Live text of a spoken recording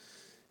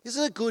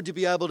Isn't it good to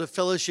be able to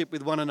fellowship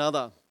with one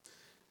another?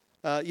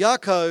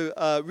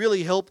 Jaco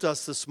really helped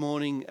us this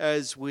morning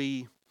as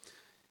we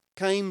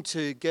came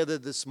together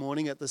this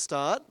morning at the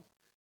start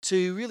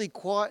to really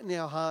quieten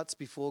our hearts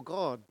before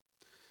God.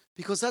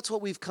 Because that's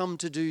what we've come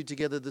to do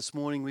together this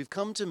morning. We've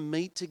come to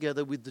meet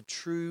together with the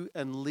true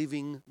and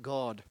living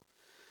God.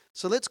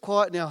 So let's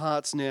quieten our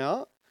hearts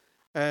now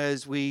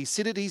as we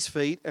sit at his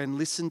feet and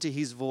listen to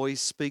his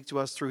voice speak to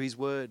us through his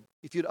word.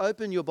 If you'd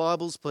open your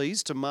Bibles,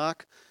 please, to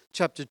Mark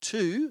chapter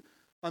 2,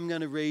 I'm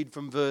going to read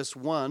from verse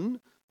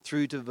 1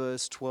 through to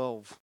verse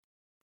 12.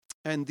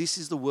 And this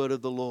is the word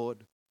of the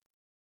Lord.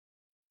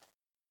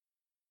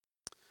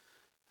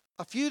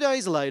 A few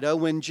days later,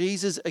 when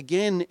Jesus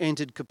again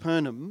entered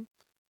Capernaum,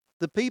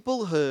 the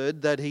people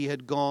heard that he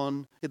had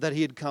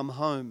come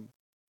home.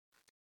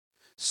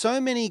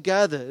 So many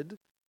gathered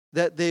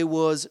that there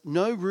was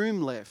no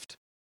room left,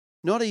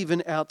 not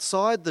even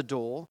outside the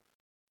door,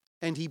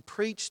 and he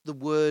preached the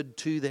word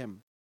to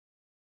them.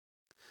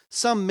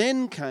 Some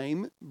men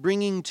came,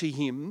 bringing to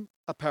him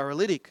a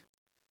paralytic,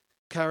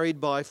 carried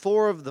by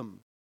 4 of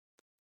them.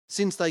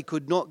 Since they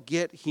could not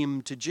get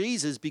him to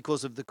Jesus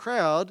because of the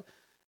crowd,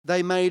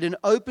 they made an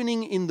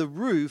opening in the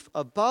roof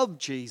above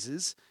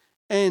Jesus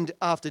and,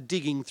 after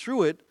digging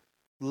through it,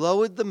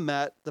 lowered the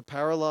mat the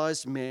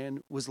paralyzed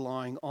man was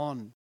lying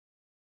on.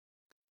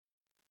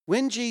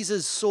 When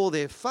Jesus saw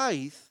their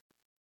faith,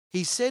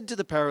 he said to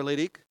the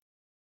paralytic,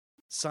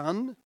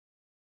 "Son,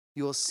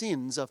 your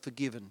sins are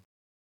forgiven."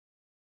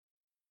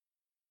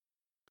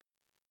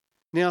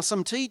 Now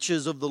some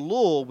teachers of the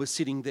law were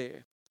sitting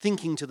there,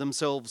 thinking to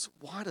themselves,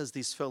 "Why does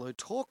this fellow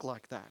talk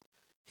like that?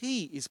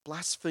 He is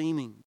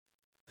blaspheming.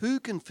 Who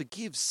can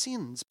forgive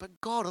sins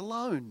but God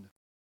alone?"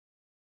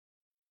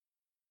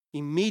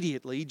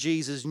 Immediately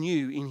Jesus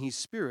knew in his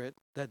spirit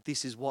that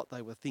this is what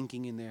they were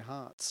thinking in their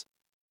hearts.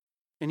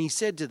 And he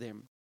said to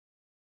them,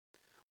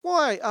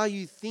 "Why are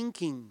you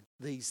thinking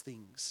these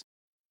things?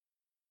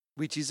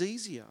 Which is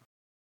easier,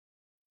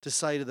 to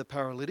say to the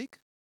paralytic,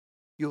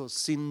 'Your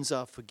sins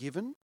are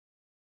forgiven,'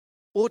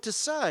 or to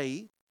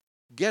say,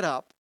 'Get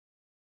up,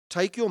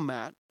 take your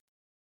mat,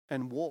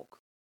 and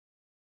walk'?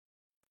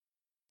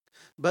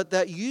 But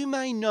that you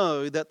may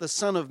know that the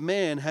Son of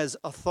Man has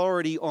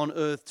authority on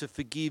earth to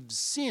forgive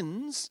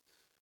sins,"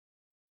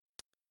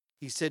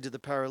 he said to the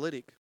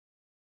paralytic,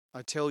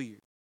 "I tell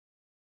you,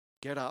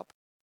 get up,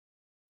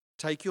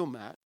 take your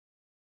mat,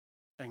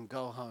 and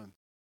go home."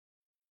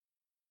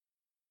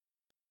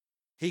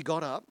 He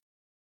got up,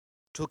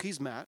 took his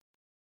mat,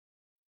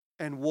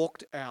 and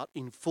walked out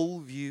in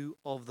full view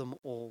of them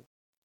all.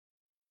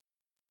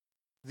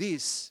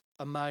 This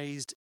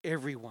amazed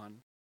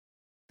everyone,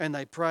 and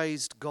they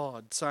praised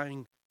God,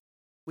 saying,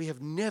 "We have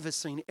never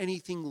seen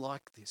anything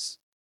like this."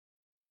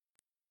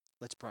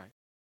 Let's pray.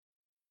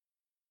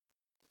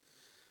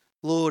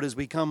 Lord, as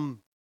we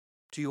come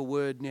to your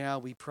word now,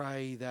 we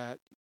pray that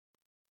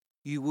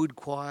you would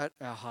quiet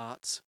our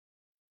hearts,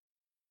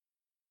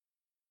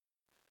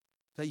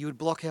 that you would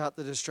block out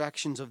the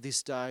distractions of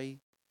this day,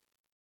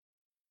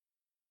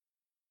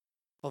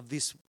 of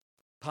this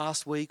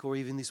past week, or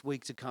even this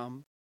week to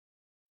come,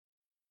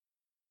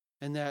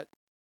 and that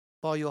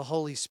by your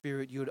Holy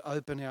Spirit you would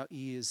open our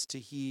ears to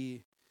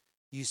hear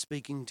you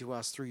speaking to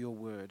us through your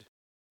word.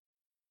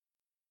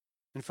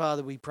 And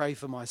Father, we pray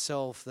for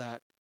myself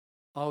that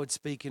I would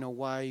speak in a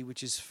way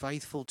which is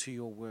faithful to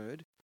your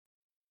word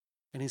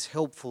and is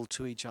helpful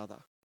to each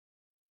other.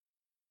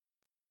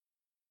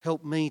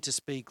 Help me to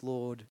speak,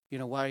 Lord,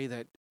 in a way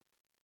that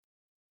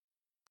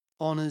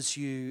honours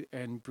you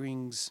and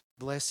brings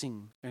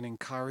blessing and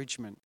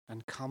encouragement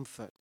and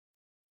comfort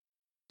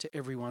to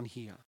everyone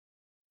here.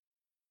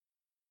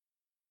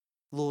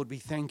 Lord, we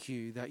thank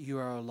you that you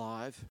are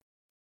alive.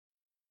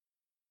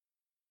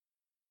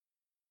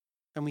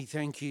 And we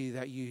thank you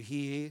that you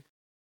hear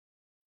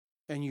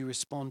and you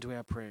respond to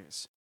our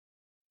prayers.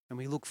 And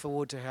we look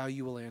forward to how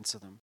you will answer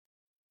them.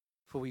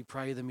 For we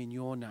pray them in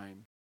your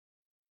name.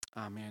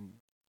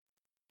 Amen.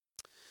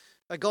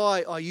 A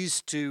guy I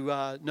used to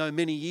know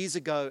many years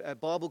ago at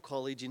Bible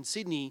College in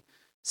Sydney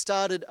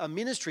started a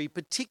ministry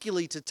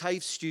particularly to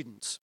TAFE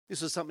students.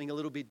 This was something a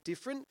little bit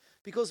different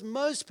because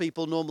most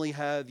people normally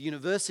have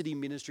university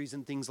ministries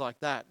and things like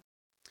that.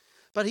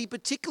 But he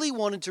particularly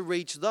wanted to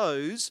reach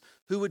those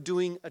who were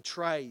doing a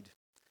trade.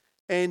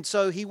 And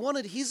so he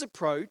wanted his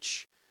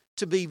approach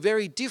to be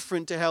very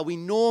different to how we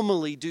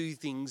normally do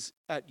things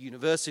at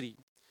university.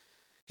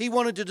 He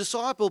wanted to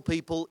disciple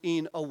people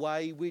in a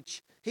way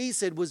which he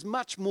said was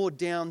much more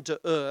down to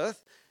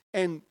earth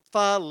and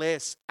far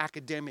less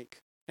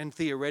academic and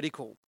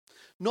theoretical.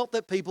 Not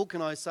that people,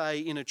 can I say,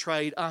 in a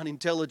trade aren't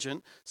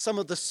intelligent. Some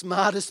of the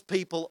smartest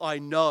people I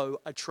know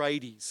are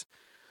tradies.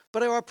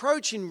 But our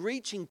approach in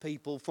reaching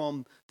people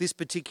from this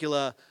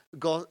particular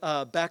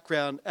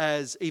background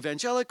as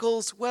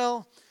evangelicals,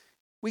 well,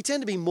 we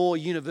tend to be more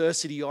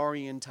university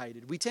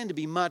orientated. We tend to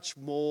be much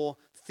more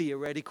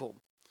theoretical.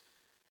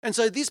 And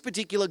so this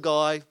particular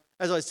guy,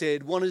 as I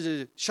said, wanted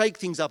to shake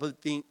things up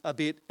a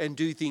bit and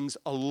do things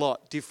a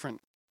lot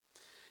different.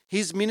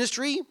 His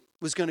ministry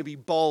was going to be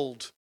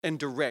bold and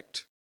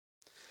direct.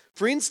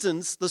 For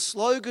instance, the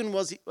slogan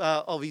was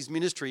of his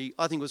ministry,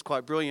 I think was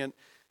quite brilliant.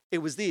 It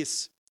was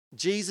this: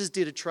 Jesus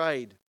did a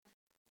trade,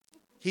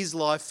 his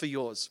life for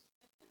yours.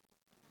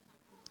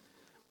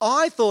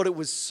 I thought it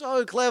was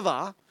so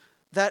clever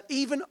that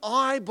even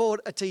I bought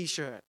a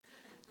t-shirt,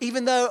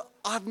 even though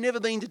I've never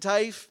been to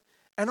TAFE,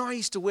 and I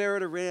used to wear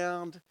it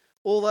around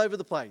all over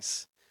the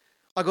place.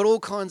 I got all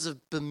kinds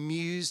of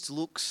bemused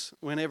looks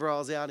whenever I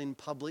was out in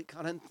public.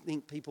 I don't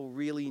think people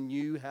really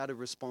knew how to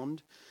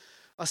respond.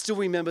 I still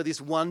remember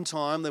this one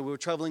time that we were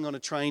travelling on a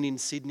train in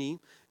Sydney,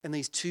 and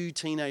these two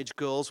teenage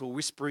girls were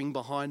whispering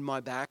behind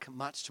my back,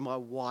 much to my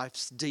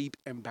wife's deep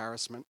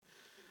embarrassment.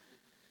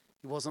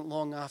 It wasn't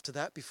long after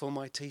that before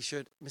my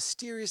t-shirt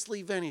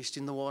mysteriously vanished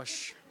in the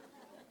wash.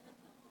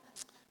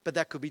 But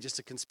that could be just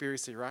a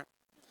conspiracy, right?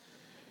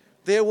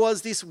 There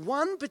was this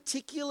one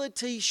particular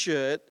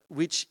t-shirt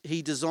which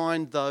he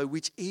designed, though,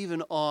 which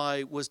even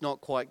I was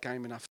not quite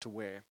game enough to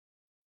wear.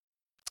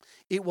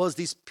 It was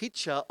this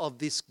picture of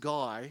this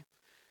guy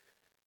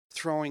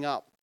throwing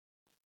up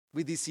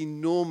with this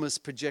enormous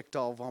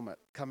projectile vomit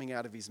coming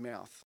out of his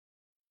mouth.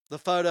 The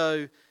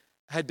photo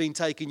had been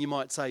taken, you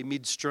might say,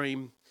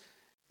 midstream,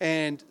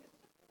 and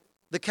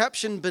the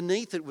caption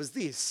beneath it was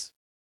this: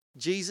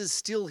 Jesus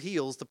still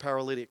heals the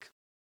paralytic.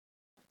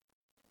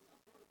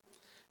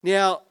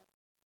 Now,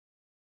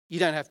 you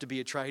don't have to be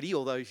a tradie,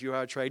 although if you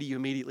are a tradie, you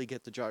immediately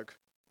get the joke.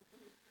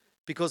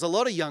 Because a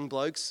lot of young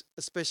blokes,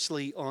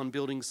 especially on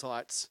building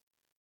sites,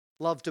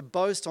 love to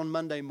boast on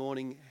Monday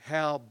morning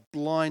how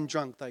blind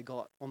drunk they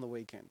got on the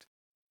weekend.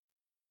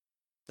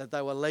 That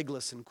they were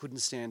legless and couldn't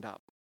stand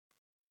up.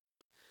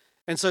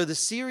 And so the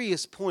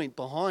serious point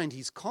behind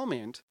his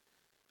comment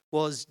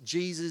was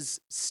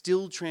Jesus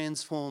still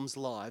transforms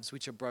lives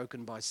which are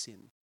broken by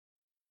sin.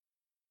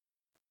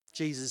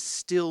 Jesus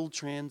still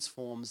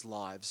transforms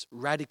lives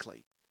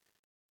radically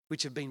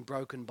which have been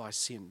broken by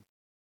sin,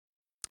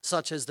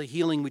 such as the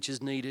healing which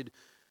is needed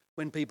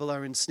when people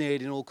are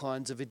ensnared in all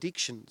kinds of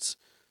addictions,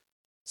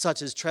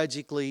 such as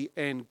tragically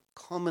and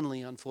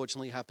commonly,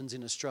 unfortunately, happens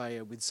in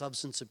Australia with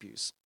substance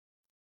abuse.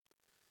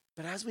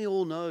 But as we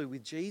all know,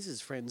 with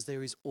Jesus, friends,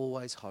 there is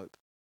always hope.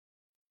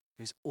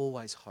 There's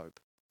always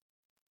hope.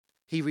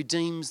 He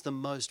redeems the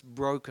most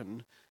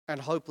broken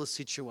and hopeless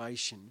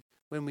situation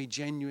when we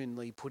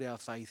genuinely put our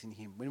faith in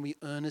him. When we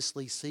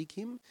earnestly seek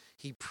him,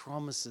 he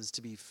promises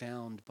to be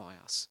found by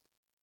us.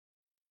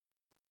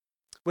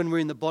 When we're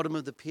in the bottom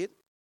of the pit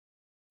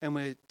and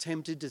we're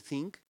tempted to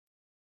think,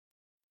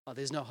 oh,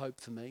 there's no hope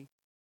for me.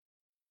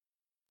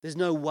 There's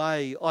no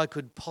way I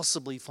could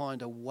possibly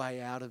find a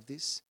way out of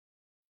this.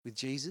 With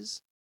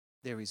Jesus,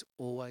 there is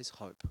always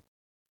hope.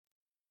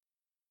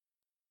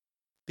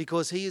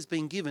 Because he has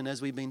been given,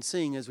 as we've been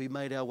seeing as we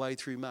made our way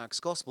through Mark's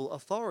Gospel,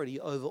 authority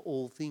over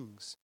all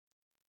things.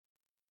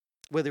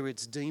 Whether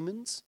it's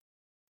demons,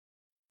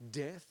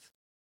 death,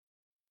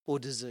 or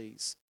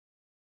disease.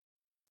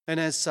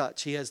 And as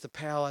such, he has the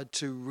power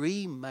to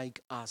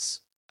remake us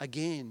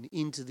again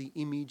into the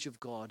image of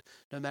God,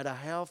 no matter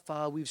how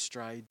far we've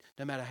strayed,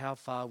 no matter how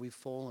far we've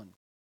fallen.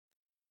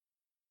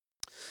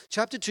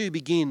 Chapter 2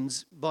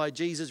 begins by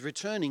Jesus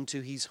returning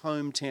to his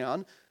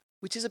hometown,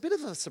 which is a bit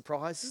of a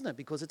surprise, isn't it?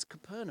 Because it's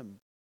Capernaum.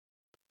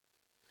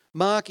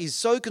 Mark is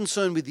so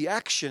concerned with the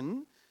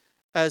action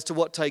as to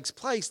what takes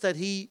place that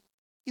he,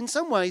 in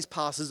some ways,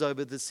 passes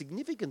over the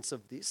significance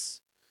of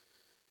this.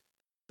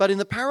 But in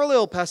the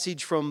parallel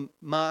passage from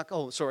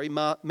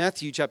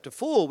Matthew chapter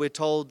 4, we're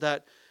told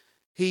that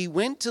he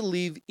went to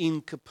live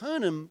in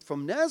Capernaum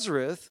from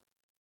Nazareth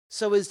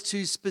so as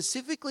to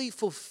specifically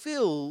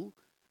fulfill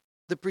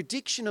the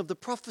prediction of the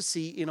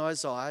prophecy in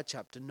Isaiah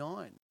chapter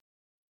 9.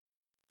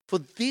 For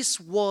this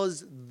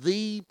was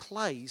the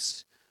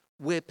place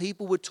where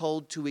people were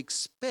told to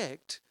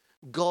expect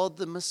God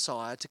the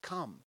Messiah to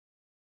come.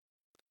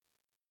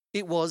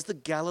 It was the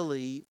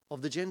Galilee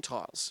of the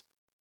Gentiles,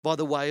 by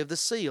the way of the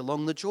sea,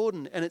 along the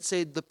Jordan. And it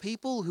said, the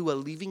people who are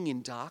living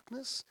in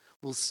darkness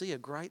will see a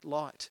great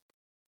light,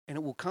 and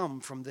it will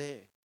come from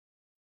there.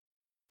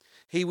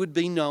 He would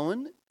be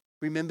known,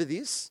 remember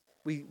this,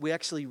 we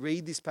actually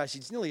read this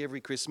passage nearly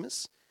every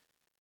Christmas.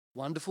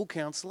 Wonderful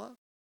Counselor,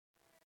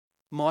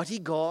 Mighty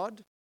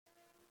God,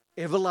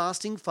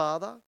 Everlasting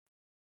Father,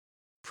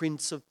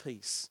 Prince of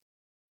Peace.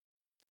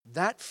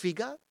 That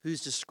figure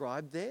who's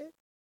described there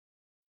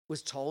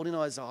was told in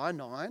Isaiah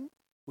 9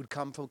 would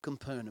come from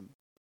Capernaum.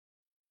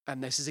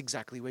 And this is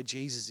exactly where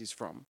Jesus is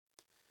from.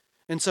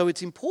 And so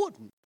it's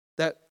important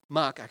that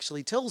Mark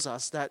actually tells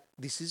us that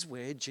this is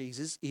where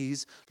Jesus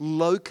is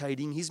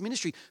locating his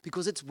ministry,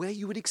 because it's where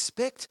you would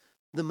expect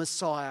the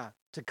Messiah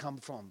to come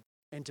from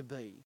and to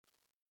be.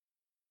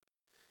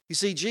 You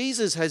see,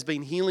 Jesus has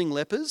been healing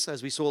lepers,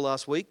 as we saw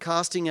last week,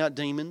 casting out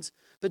demons,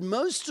 but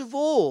most of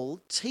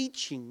all,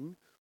 teaching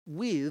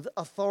with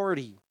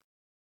authority.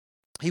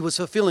 He was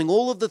fulfilling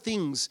all of the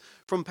things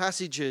from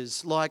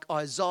passages like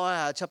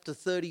Isaiah chapter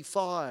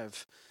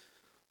 35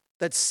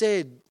 that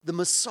said the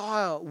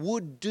Messiah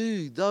would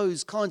do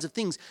those kinds of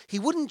things. He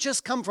wouldn't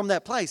just come from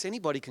that place.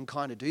 Anybody can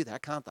kind of do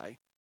that, can't they?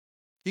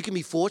 You can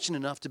be fortunate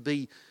enough to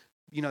be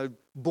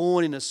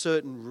born in a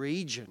certain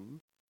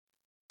region,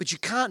 but you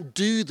can't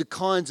do the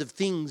kinds of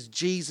things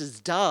Jesus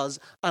does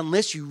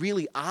unless you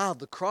really are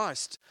the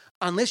Christ,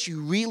 unless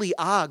you really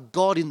are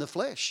God in the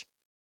flesh.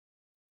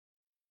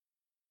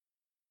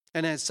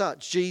 And as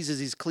such, Jesus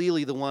is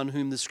clearly the one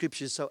whom the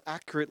Scriptures so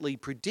accurately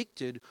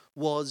predicted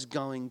was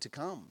going to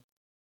come.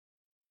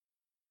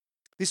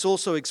 This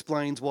also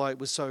explains why it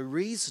was so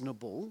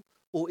reasonable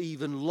or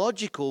even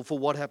logical for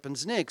what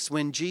happens next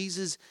when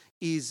Jesus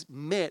is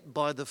met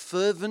by the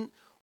fervent,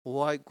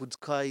 or I could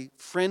say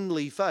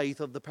friendly faith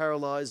of the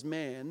paralyzed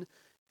man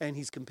and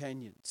his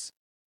companions.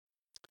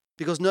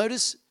 Because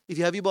notice, if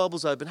you have your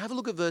Bibles open, have a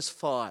look at verse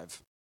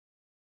 5.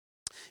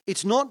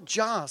 It's not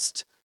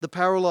just the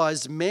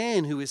paralyzed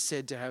man who is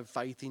said to have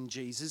faith in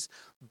Jesus,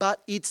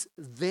 but it's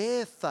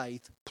their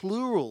faith,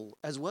 plural,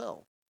 as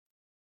well.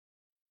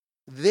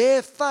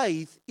 Their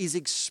faith is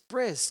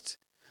expressed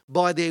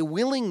by their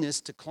willingness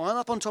to climb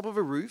up on top of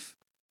a roof,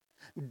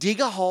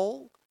 dig a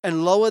hole,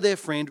 and lower their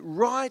friend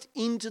right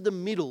into the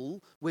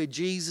middle where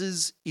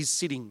Jesus is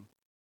sitting.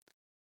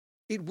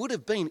 It would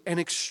have been an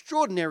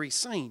extraordinary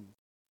scene.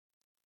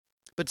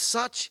 But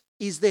such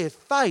is their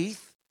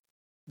faith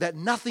that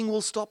nothing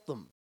will stop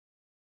them.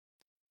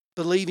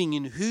 Believing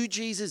in who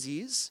Jesus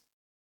is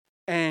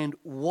and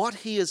what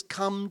he has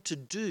come to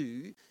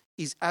do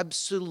is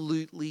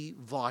absolutely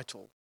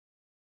vital.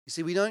 You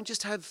see, we don't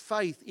just have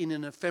faith in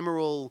an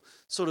ephemeral,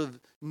 sort of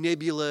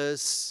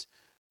nebulous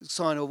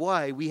kind of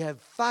way. We have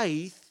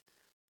faith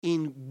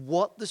in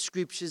what the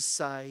Scriptures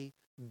say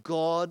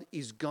God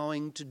is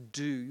going to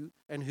do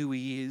and who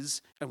he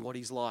is and what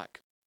he's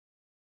like.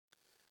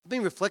 I've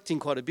been reflecting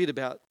quite a bit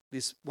about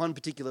this one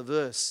particular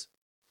verse.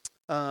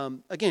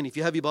 Again, if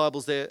you have your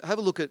Bibles there, have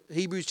a look at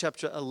Hebrews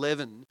chapter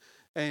 11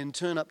 and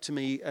turn up to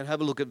me and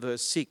have a look at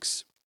verse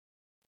 6.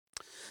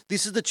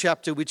 This is the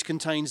chapter which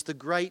contains the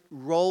great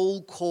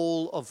roll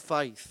call of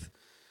faith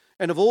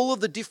and of all of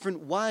the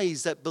different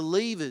ways that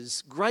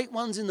believers, great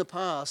ones in the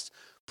past,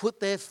 put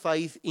their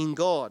faith in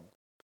God.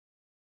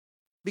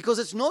 Because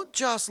it's not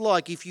just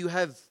like if you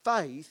have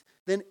faith,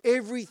 then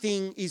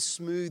everything is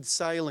smooth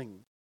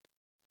sailing.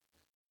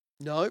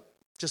 No,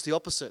 just the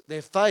opposite.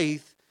 Their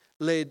faith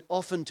led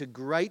often to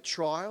great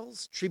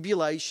trials,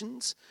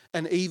 tribulations,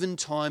 and even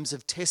times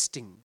of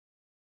testing.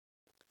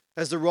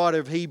 As the writer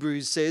of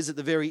Hebrews says at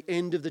the very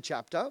end of the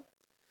chapter,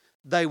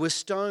 they were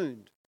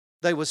stoned,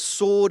 they were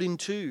sawed in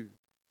two,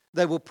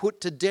 they were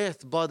put to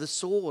death by the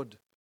sword.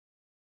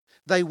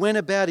 They went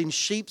about in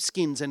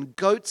sheepskins and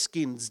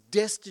goatskins,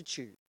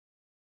 destitute,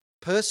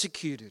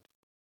 persecuted,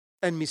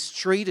 and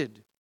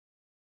mistreated.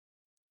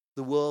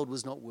 The world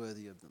was not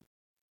worthy of them.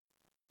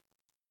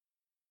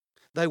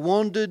 They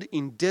wandered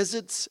in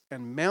deserts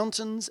and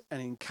mountains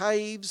and in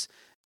caves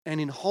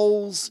and in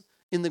holes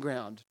in the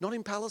ground, not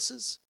in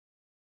palaces.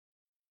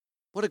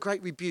 What a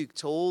great rebuke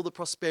to all the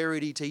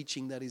prosperity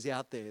teaching that is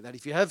out there, that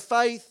if you have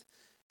faith,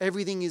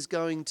 everything is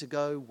going to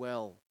go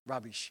well.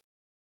 Rubbish.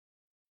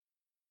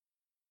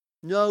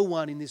 No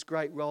one in this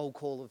great roll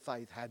call of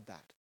faith had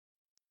that.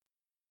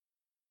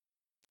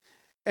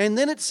 And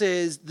then it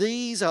says,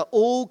 these are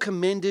all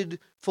commended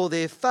for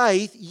their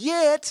faith,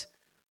 yet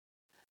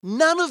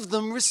none of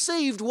them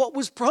received what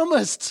was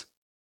promised.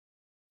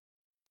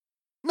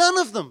 None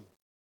of them.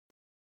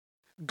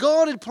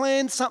 God had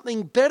planned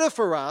something better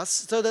for us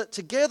so that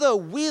together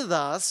with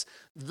us,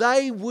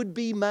 they would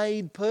be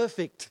made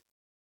perfect.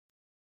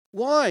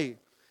 Why?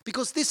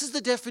 Because this is the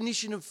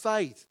definition of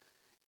faith.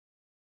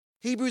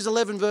 Hebrews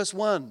 11 verse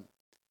 1.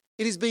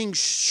 It is being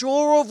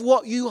sure of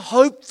what you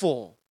hope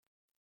for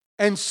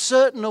and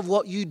certain of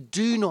what you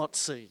do not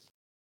see.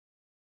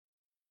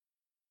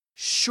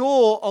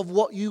 Sure of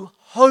what you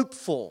hope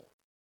for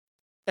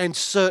and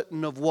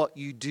certain of what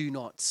you do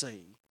not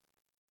see.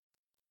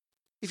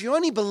 If you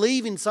only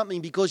believe in something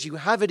because you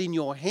have it in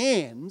your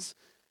hands,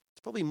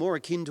 it's probably more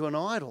akin to an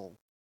idol,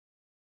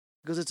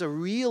 because it's a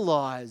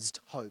realized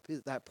hope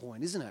at that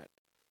point, isn't it?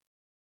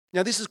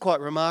 Now, this is quite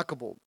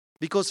remarkable,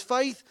 because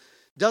faith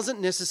doesn't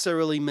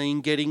necessarily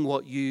mean getting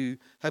what you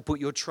have put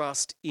your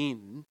trust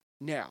in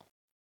now.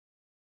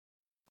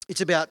 It's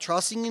about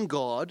trusting in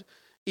God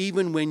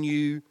even when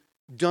you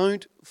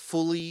don't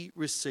fully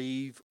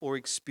receive or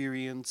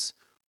experience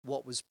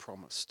what was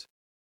promised.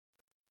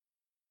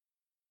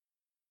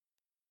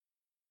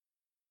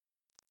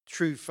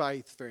 True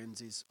faith,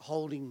 friends, is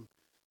holding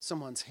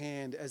someone's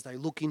hand as they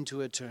look into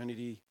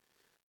eternity,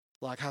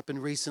 like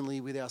happened recently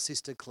with our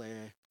sister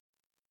Claire,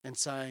 and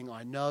saying,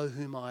 I know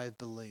whom I have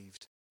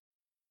believed,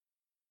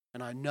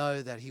 and I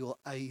know that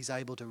he's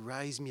able to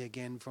raise me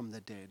again from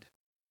the dead.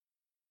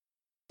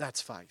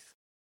 That's faith.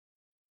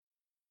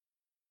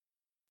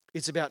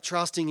 It's about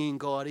trusting in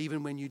God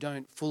even when you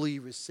don't fully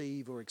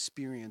receive or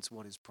experience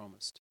what is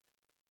promised.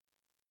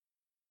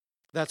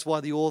 That's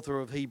why the author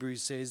of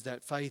Hebrews says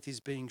that faith is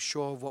being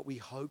sure of what we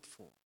hope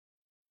for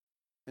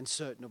and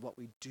certain of what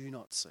we do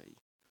not see.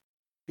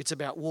 It's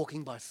about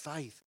walking by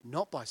faith,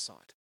 not by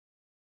sight.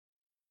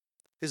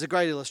 There's a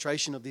great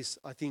illustration of this,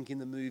 I think, in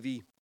the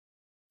movie.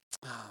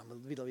 I'm a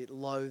little bit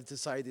loath to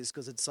say this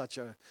because it's such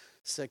a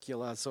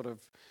secular sort of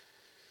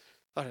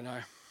I don't know,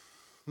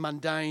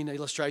 mundane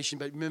illustration,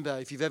 but remember,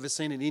 if you've ever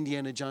seen an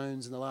Indiana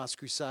Jones and the Last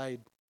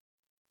Crusade,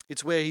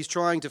 it's where he's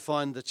trying to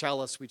find the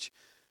chalice which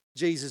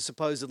Jesus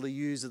supposedly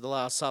used at the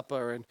Last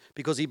Supper, and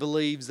because he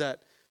believes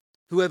that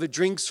whoever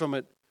drinks from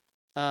it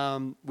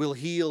will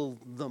heal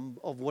them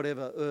of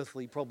whatever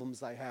earthly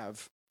problems they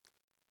have.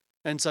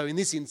 And so in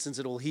this instance,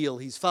 it'll heal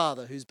his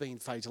father who's been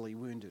fatally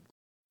wounded.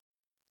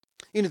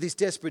 Into this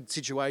desperate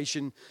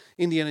situation,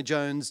 Indiana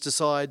Jones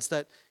decides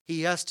that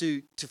he has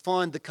to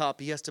find the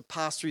cup, he has to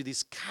pass through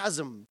this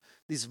chasm,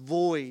 this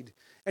void,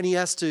 and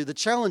the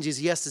challenge is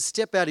he has to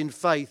step out in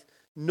faith,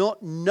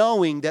 not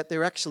knowing that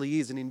there actually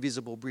is an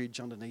invisible bridge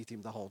underneath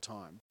him the whole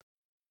time.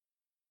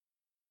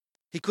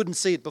 He couldn't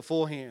see it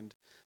beforehand,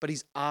 but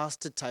he's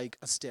asked to take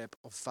a step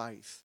of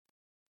faith.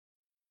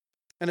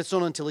 And it's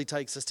not until he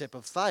takes a step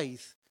of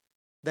faith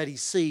that he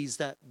sees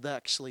that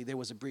actually there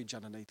was a bridge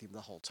underneath him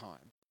the whole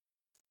time.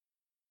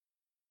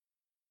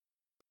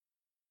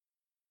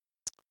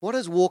 What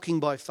has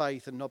walking by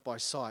faith and not by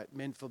sight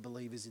meant for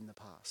believers in the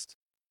past?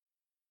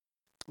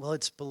 Well,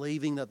 it's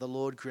believing that the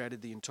Lord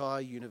created the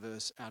entire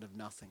universe out of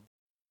nothing,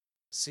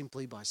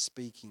 simply by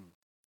speaking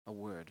a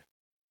word.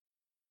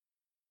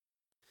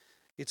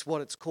 It's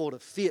what it's called a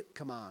fiat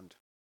command,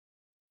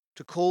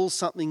 to call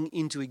something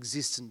into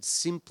existence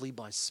simply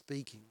by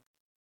speaking.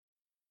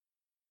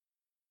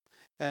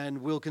 And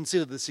we'll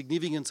consider the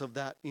significance of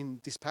that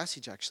in this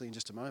passage actually in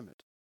just a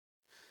moment.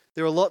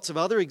 There are lots of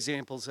other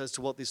examples as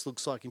to what this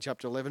looks like in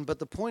chapter 11, but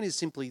the point is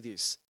simply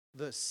this,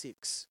 verse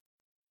 6.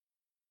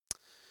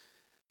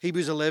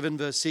 Hebrews 11,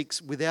 verse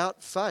 6,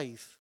 without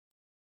faith,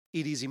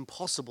 it is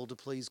impossible to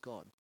please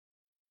God.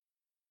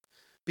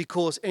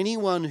 Because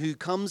anyone who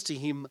comes to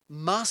him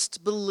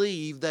must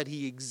believe that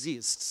he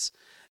exists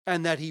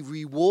and that he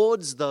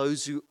rewards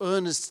those who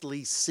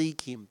earnestly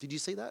seek him. Did you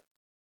see that?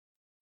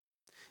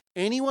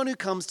 Anyone who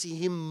comes to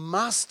him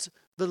must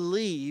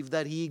believe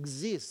that he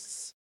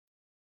exists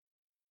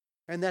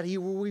and that he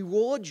will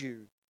reward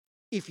you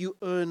if you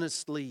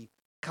earnestly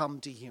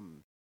come to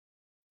him.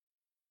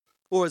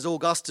 Or as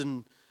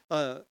Augustine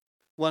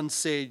once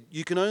said,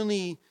 you can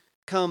only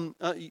come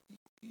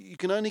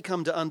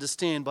to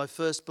understand by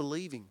first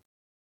believing,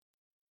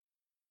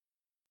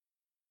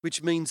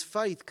 which means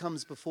faith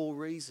comes before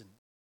reason.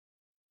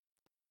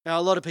 Now,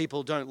 a lot of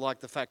people don't like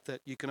the fact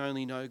that you can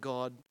only know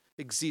God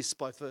exists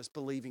by first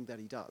believing that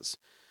he does.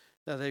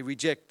 Now, they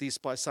reject this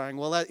by saying,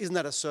 well, isn't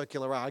that a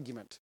circular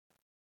argument?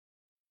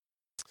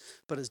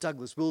 But as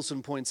Douglas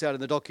Wilson points out in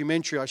the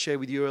documentary I shared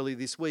with you earlier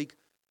this week,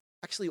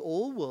 actually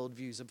all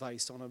worldviews are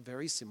based on a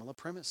very similar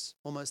premise,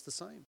 almost the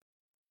same.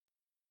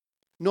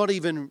 Not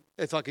even,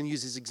 if I can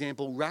use this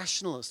example,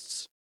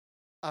 rationalists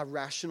are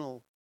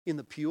rational in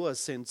the pure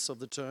sense of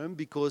the term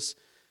because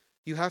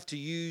you have to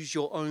use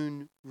your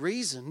own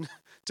reason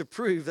to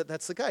prove that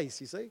that's the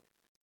case, you see.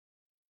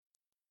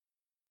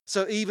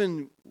 So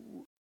even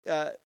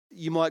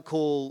you might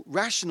call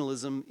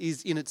rationalism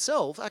is in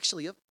itself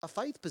actually a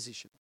faith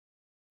position.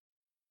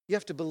 You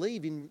have to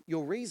believe in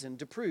your reason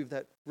to prove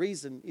that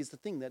reason is the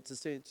thing that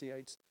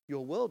substantiates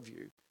your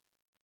worldview.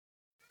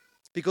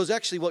 Because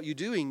actually what you're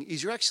doing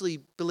is you're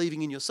actually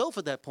believing in yourself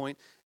at that point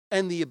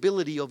and the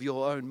ability of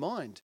your own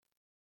mind.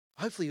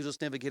 Hopefully you'll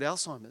just never get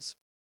Alzheimer's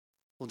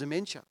or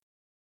dementia.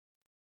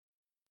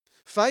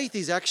 Faith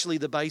is actually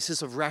the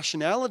basis of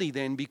rationality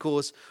then,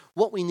 because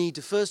what we need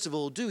to first of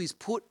all do is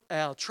put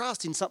our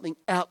trust in something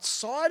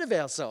outside of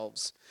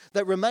ourselves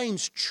that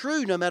remains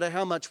true no matter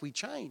how much we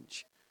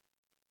change.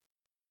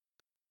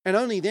 And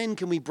only then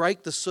can we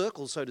break the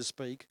circle, so to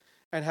speak,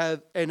 and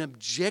have an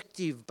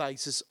objective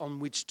basis on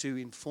which to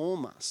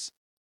inform us.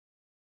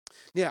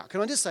 Now, can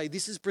I just say,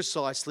 this is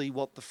precisely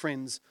what the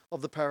friends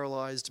of the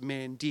paralyzed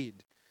man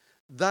did.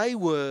 They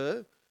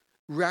were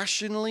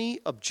rationally,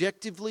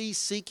 objectively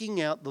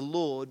seeking out the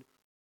Lord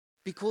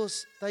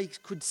because they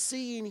could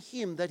see in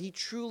him that he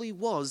truly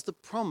was the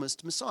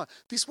promised Messiah.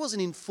 This was an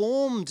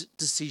informed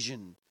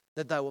decision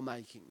that they were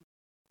making.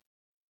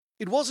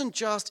 It wasn't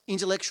just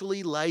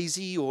intellectually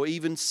lazy or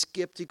even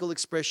skeptical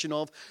expression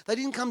of, they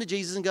didn't come to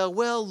Jesus and go,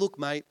 well, look,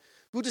 mate,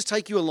 we'll just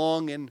take you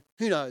along and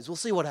who knows, we'll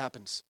see what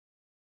happens.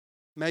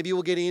 Maybe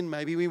we'll get in,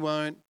 maybe we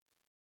won't.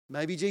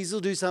 Maybe Jesus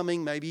will do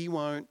something, maybe he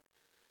won't.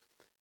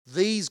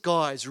 These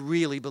guys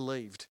really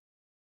believed.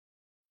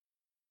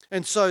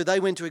 And so they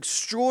went to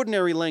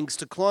extraordinary lengths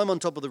to climb on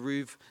top of the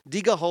roof,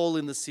 dig a hole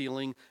in the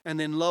ceiling, and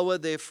then lower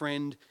their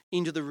friend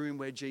into the room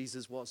where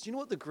Jesus was. Do you know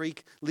what the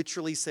Greek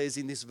literally says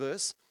in this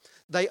verse?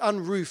 They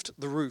unroofed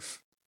the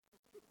roof.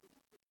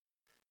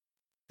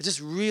 It's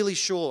just really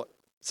short.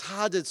 It's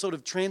hard to sort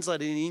of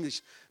translate it in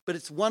English, but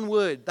it's one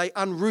word. They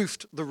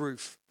unroofed the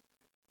roof.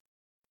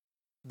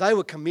 They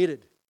were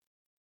committed.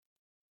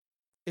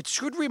 It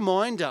should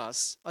remind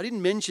us, I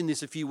didn't mention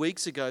this a few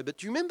weeks ago, but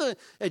do you remember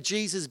at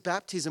Jesus'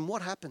 baptism,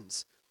 what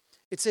happens?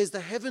 It says the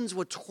heavens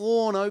were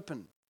torn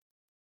open.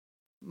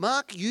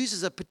 Mark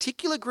uses a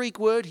particular Greek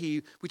word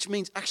here, which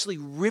means actually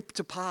ripped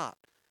apart.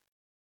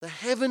 The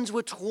heavens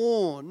were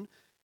torn,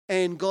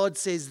 and God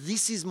says,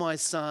 this is my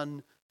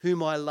son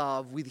whom I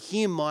love. With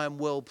him I am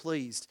well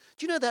pleased.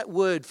 Do you know that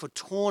word for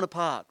torn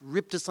apart,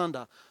 ripped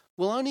asunder,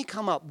 will only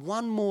come up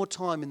one more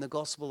time in the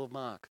Gospel of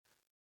Mark?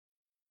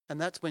 And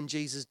that's when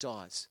Jesus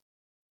dies.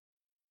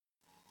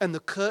 And the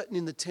curtain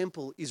in the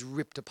temple is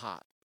ripped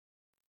apart.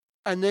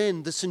 And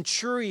then the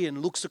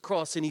centurion looks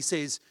across and he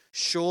says,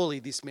 surely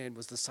this man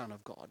was the Son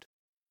of God.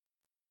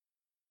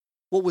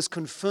 What was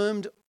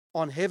confirmed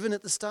on heaven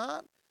at the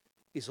start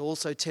is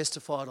also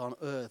testified on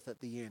earth at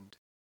the end.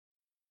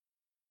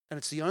 And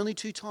it's the only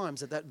two times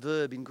that that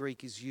verb in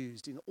Greek is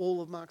used in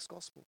all of Mark's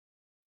Gospel.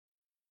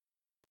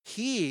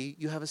 Here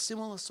you have a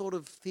similar sort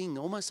of thing,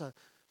 almost a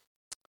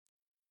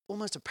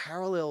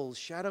parallel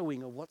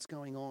shadowing of what's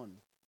going on.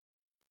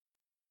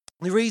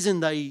 The reason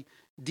they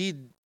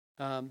did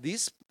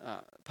this,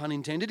 pun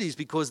intended, is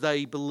because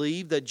they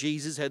believed that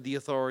Jesus had the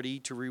authority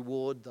to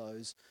reward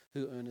those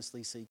who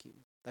earnestly seek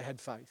him. They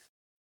had faith.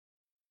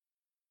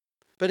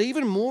 But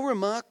even more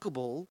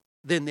remarkable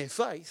than their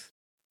faith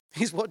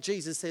is what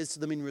Jesus says to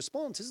them in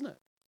response, isn't it?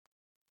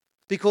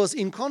 Because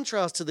in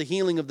contrast to the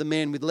healing of the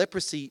man with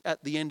leprosy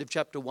at the end of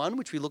chapter 1,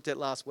 which we looked at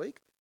last week,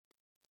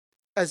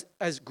 as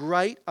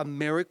great a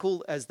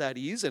miracle as that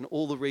is, and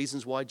all the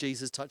reasons why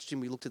Jesus touched him,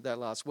 we looked at that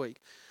last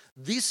week,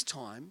 this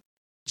time,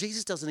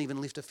 Jesus doesn't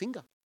even lift a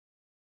finger.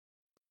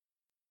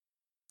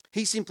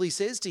 He simply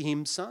says to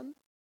him, son,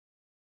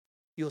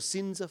 your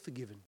sins are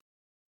forgiven.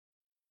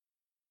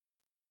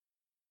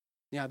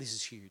 Now, this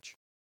is huge.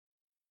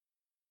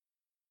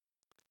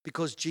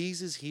 Because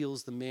Jesus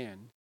heals the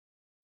man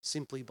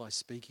simply by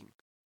speaking.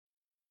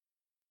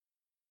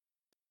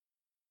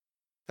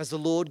 As the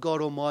Lord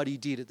God Almighty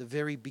did at the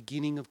very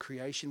beginning of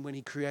creation when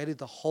he created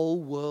the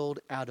whole world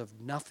out of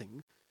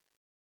nothing,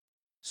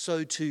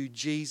 so too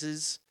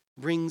Jesus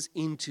brings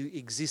into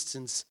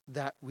existence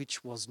that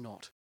which was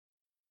not.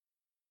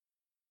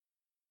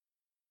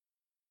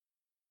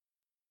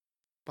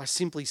 By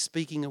simply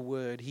speaking a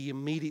word, he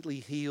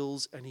immediately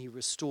heals and he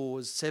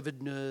restores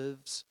severed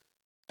nerves,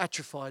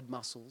 atrophied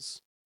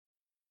muscles.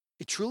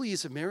 It truly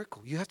is a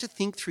miracle. You have to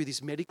think through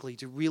this medically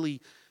to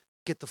really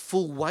get the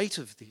full weight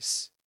of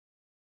this.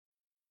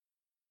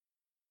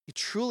 It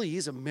truly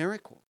is a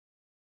miracle.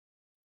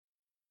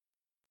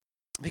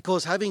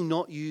 Because having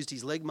not used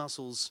his leg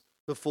muscles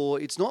before,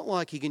 it's not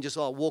like he can just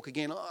walk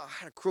again. I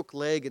had a crook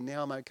leg and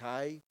now I'm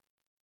okay.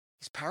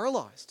 He's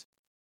paralyzed.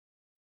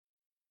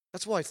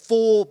 That's why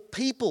 4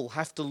 people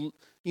have to,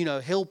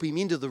 help him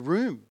into the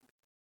room.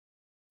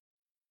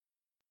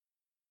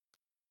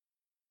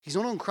 He's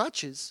not on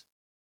crutches.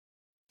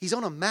 He's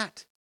on a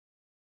mat.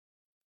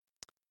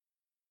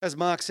 As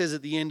Mark says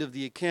at the end of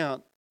the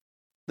account,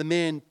 the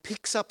man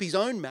picks up his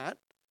own mat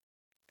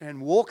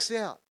and walks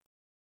out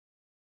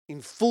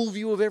in full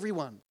view of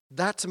everyone.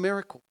 That's a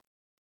miracle.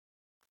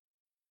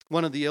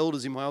 One of the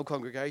elders in my old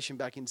congregation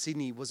back in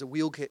Sydney was a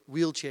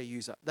wheelchair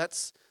user.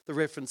 That's the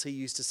reference he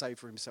used to say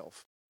for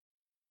himself.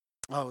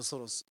 I was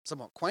sort of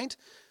somewhat quaint,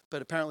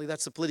 but apparently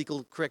that's the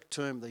political correct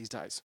term these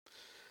days.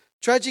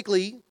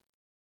 Tragically,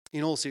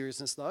 in all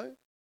seriousness though,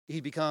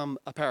 he'd become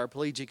a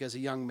paraplegic as a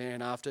young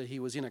man after he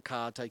was in a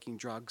car taking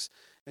drugs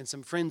and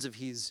some friends of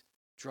his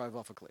drove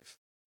off a cliff.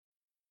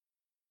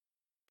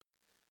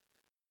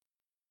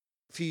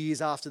 A few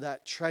years after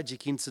that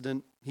tragic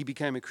incident, he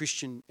became a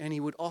Christian and he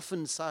would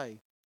often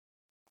say,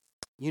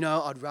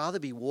 I'd rather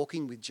be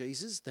walking with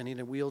Jesus than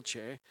in a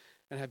wheelchair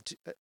and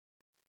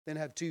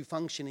have 2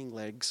 functioning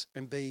legs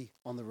and be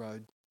on the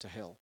road to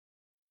hell.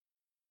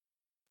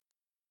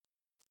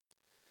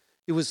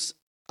 It was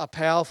a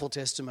powerful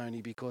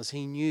testimony because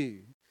he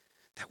knew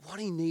that what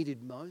he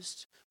needed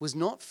most was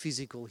not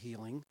physical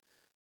healing,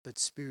 but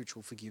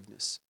spiritual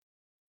forgiveness.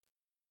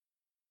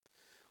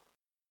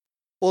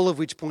 All of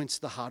which points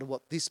to the heart of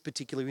what this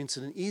particular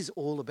incident is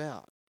all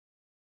about.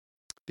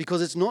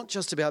 Because it's not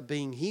just about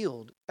being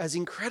healed. As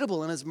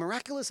incredible and as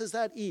miraculous as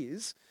that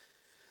is,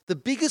 the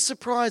biggest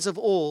surprise of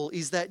all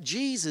is that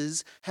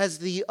Jesus has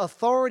the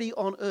authority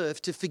on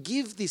earth to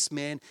forgive this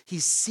man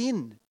his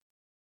sin.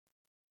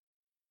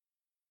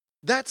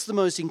 That's the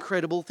most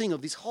incredible thing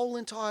of this whole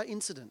entire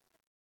incident.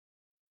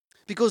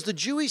 Because the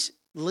Jewish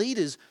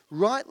leaders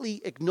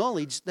rightly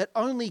acknowledged that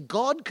only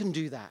God can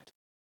do that.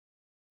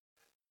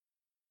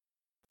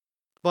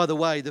 By the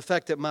way, the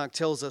fact that Mark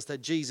tells us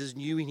that Jesus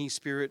knew in his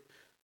spirit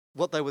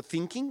what they were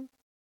thinking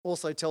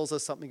also tells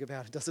us something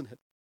about it, doesn't it?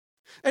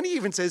 And he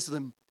even says to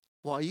them,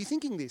 why are you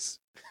thinking this?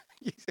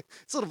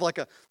 Sort of like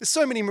there's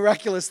so many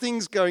miraculous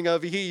things going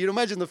over here. You'd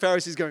imagine the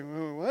Pharisees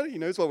going, what? He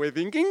knows what we're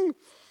thinking.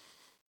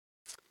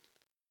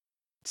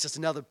 It's just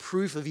another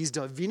proof of his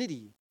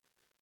divinity.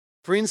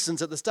 For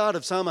instance, at the start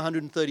of Psalm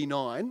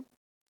 139,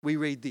 we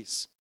read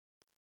this.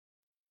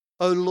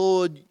 O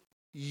Lord,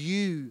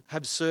 you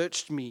have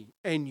searched me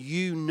and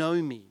you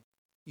know me.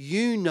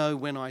 You know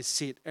when I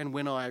sit and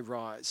when I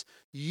rise.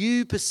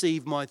 You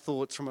perceive my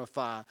thoughts from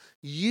afar.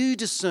 You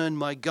discern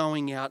my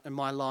going out and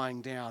my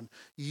lying down.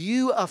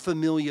 You are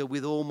familiar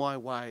with all my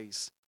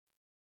ways.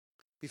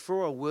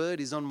 Before a word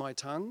is on my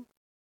tongue,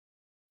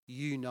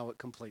 you know it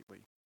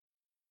completely.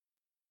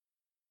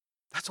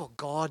 That's what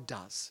God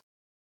does.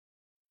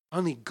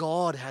 Only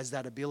God has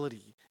that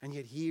ability. And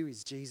yet here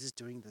is Jesus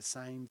doing the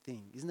same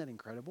thing. Isn't that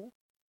incredible?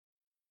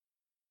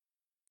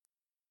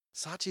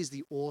 Such is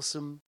the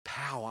awesome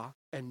power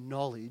and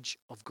knowledge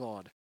of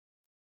God.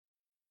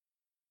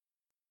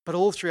 But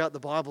all throughout the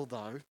Bible,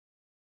 though,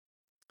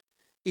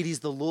 it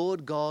is the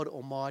Lord God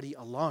Almighty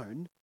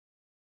alone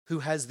who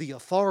has the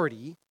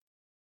authority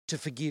to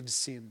forgive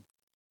sin.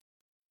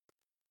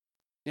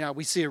 Now,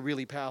 we see a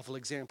really powerful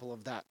example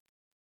of that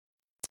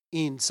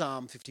in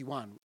Psalm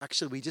 51.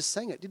 Actually, we just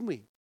sang it, didn't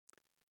we?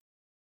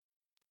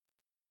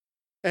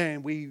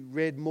 And we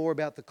read more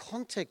about the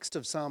context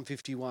of Psalm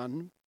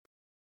 51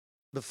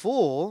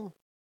 before,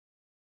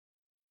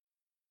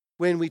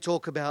 which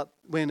talks about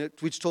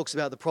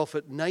the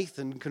prophet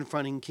Nathan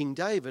confronting King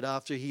David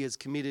after he has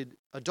committed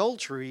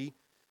adultery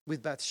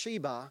with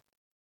Bathsheba.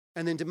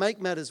 And then to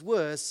make matters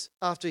worse,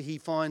 after he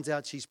finds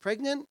out she's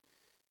pregnant,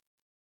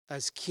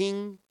 as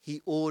king,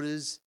 he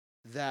orders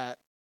that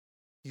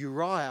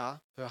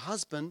Uriah, her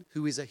husband,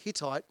 who is a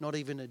Hittite, not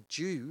even a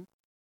Jew,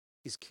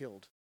 is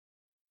killed.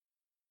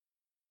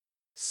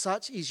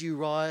 Such is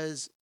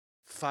Uriah's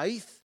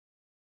faith,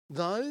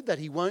 though, that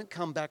he won't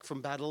come back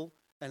from battle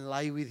and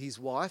lay with his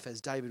wife,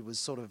 as David was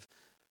sort of,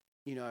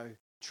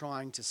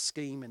 trying to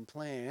scheme and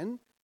plan.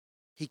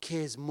 He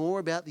cares more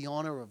about the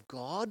honor of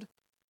God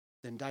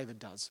than David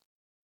does.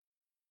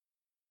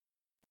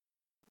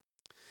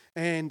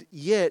 And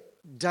yet,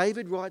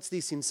 David writes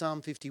this in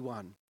Psalm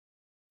 51.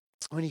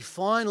 When he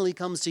finally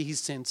comes to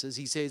his senses,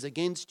 he says,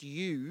 "Against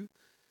you,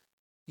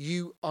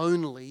 you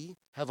only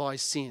have I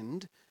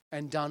sinned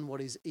and done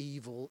what is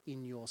evil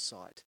in your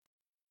sight."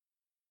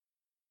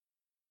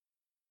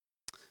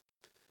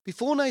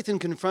 Before Nathan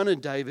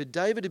confronted David,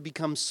 David had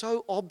become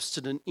so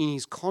obstinate in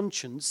his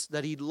conscience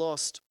that he'd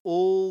lost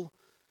all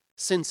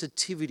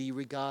sensitivity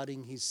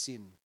regarding his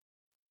sin.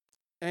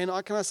 And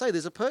can I say,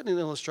 there's a pertinent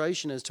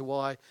illustration as to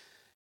why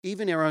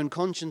even our own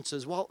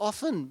consciences, while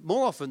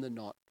more often than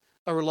not,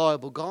 a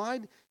reliable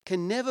guide,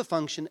 can never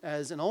function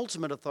as an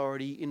ultimate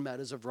authority in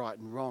matters of right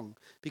and wrong,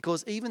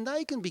 because even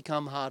they can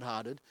become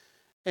hard-hearted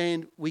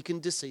and we can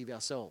deceive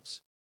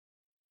ourselves.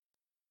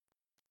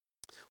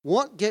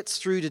 What gets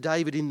through to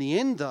David in the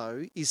end,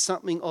 though, is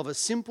something of a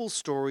simple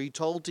story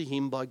told to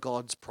him by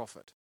God's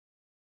prophet.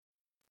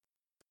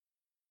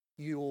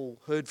 You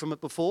all heard from it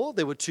before.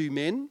 There were two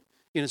men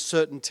in a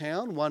certain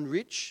town, one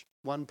rich,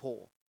 one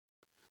poor.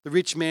 The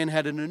rich man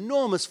had an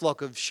enormous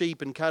flock of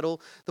sheep and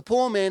cattle. The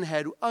poor man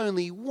had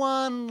only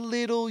one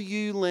little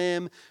ewe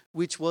lamb,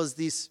 which was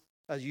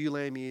a ewe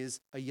lamb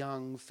is a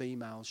young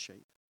female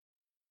sheep.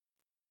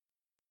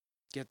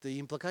 Get the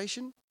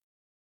implication?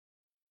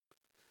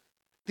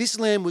 This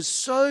lamb was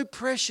so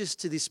precious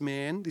to this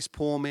man, this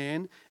poor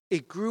man,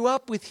 it grew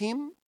up with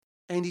him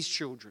and his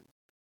children.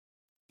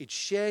 It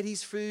shared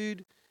his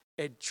food,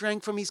 it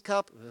drank from his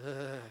cup,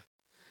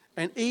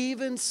 and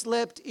even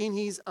slept in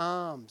his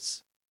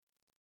arms.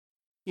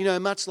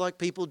 Much like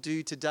people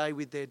do today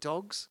with their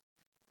dogs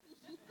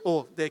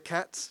or their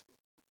cats.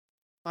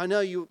 I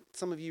know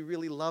some of you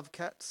really love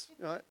cats,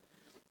 right?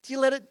 Do you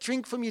let it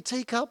drink from your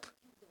teacup?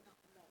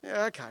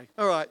 Yeah, okay,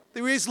 all right.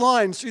 There is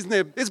lines, isn't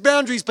there? There's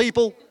boundaries,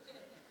 people.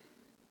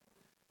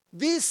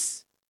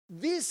 This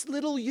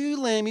little ewe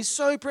lamb is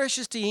so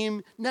precious to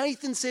him,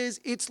 Nathan says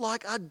it's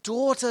like a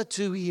daughter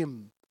to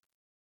him.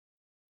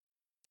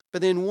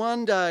 But then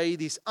one day,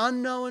 this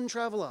unknown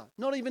traveller,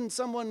 not even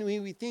someone who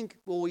we think,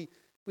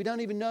 we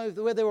don't even know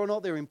whether or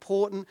not they're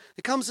important,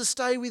 it comes to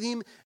stay with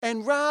him,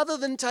 and rather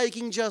than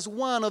taking just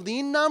one of the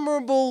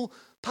innumerable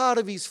part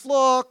of his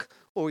flock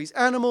or his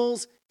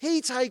animals,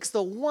 he takes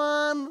the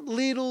one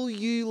little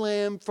ewe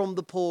lamb from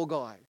the poor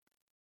guy.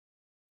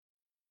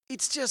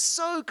 It's just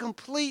so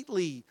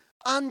completely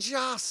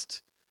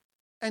unjust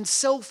and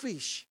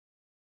selfish.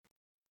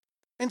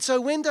 And so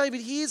when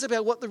David hears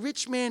about what the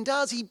rich man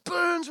does, he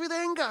burns with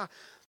anger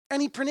and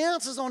he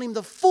pronounces on him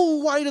the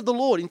full weight of the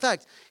Lord. In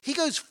fact, he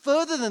goes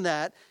further than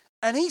that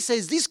and he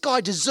says this guy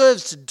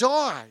deserves to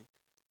die,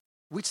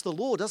 which the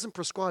law doesn't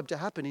prescribe to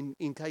happen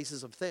in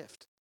cases of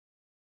theft.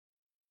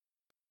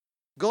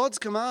 God's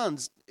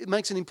commands, it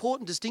makes an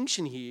important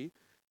distinction here.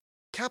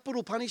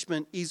 Capital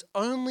punishment is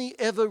only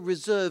ever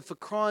reserved for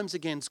crimes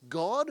against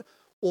God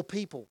or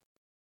people,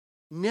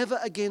 never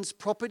against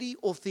property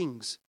or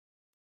things.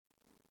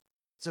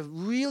 It's a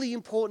really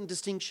important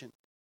distinction.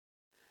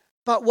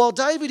 But while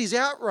David is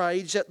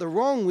outraged at the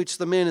wrong which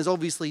the man has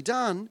obviously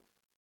done,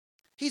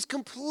 he's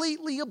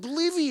completely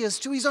oblivious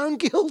to his own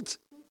guilt.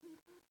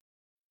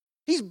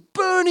 He's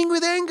burning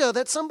with anger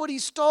that somebody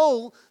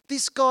stole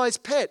this guy's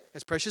pet,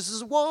 as precious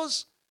as it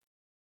was.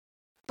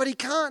 But he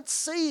can't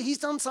see he's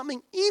done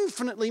something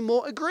infinitely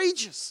more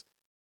egregious.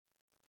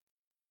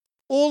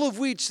 All of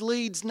which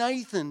leads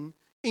Nathan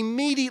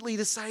immediately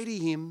to say to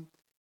him,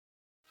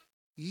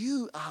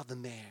 "You are the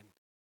man.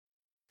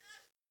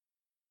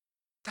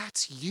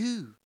 That's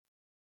you."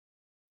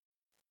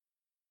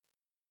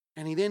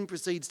 And he then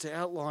proceeds to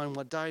outline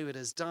what David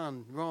has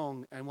done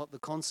wrong and what the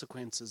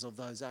consequences of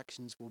those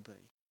actions will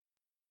be.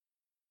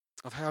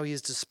 Of how he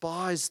has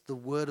despised the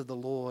word of the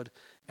Lord,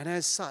 and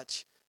as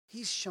such,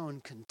 He's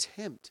shown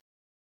contempt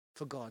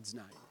for God's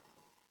name.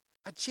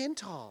 A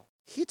Gentile,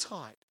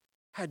 Hittite,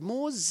 had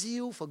more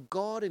zeal for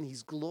God and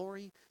his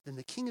glory than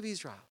the king of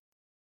Israel.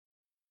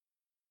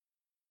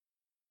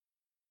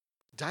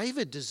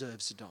 David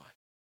deserves to die.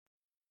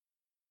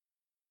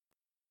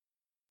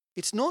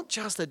 It's not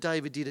just that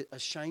David did a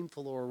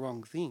shameful or a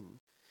wrong thing.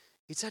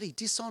 It's that he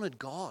dishonored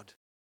God.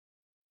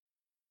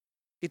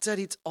 It's that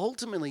it's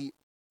ultimately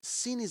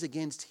sin is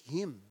against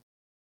him.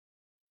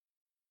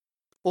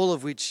 All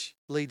of which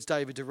leads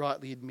David to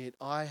rightly admit,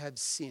 I have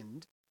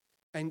sinned.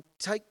 And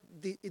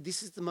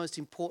this is the most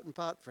important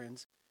part,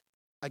 friends,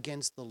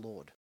 against the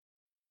Lord.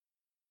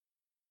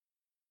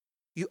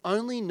 You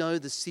only know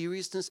the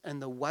seriousness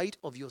and the weight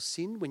of your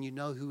sin when you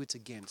know who it's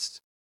against.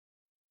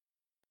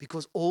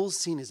 Because all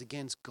sin is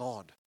against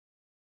God.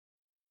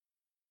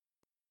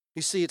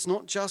 You see, it's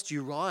not just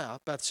Uriah,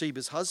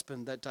 Bathsheba's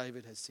husband, that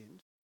David has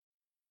sinned.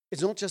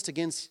 It's not just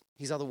against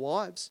his other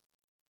wives.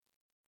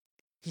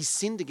 He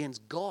sinned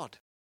against God.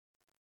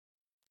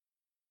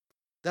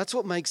 That's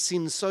what makes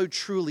sin so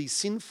truly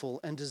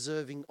sinful and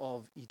deserving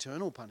of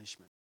eternal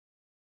punishment,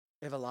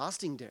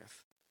 everlasting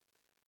death.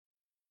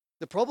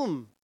 The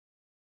problem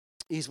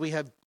is we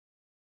have,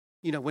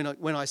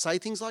 when I say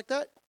things like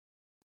that,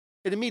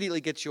 it immediately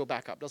gets your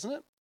back up, doesn't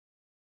it?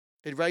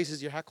 It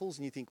raises your hackles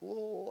and you think,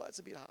 oh, that's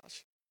a bit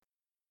harsh.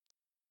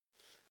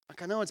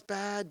 Like, I know it's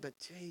bad, but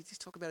gee, just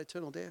talk about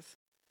eternal death.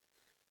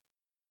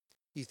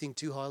 You think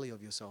too highly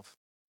of yourself.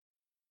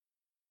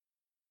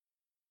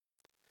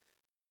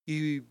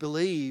 You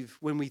believe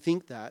when we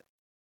think that,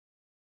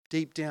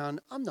 deep down,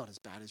 I'm not as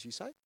bad as you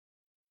say.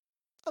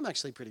 I'm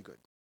actually pretty good.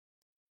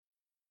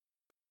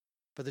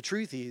 But the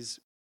truth is,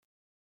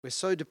 we're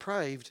so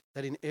depraved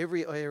that in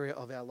every area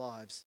of our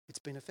lives, it's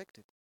been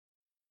affected.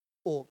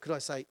 Or could I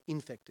say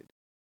infected?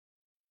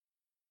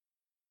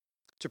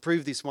 To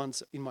prove this,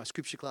 once in my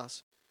scripture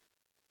class,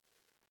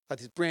 I had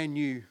this brand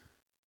new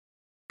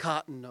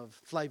carton of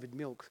flavoured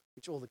milk,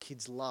 which all the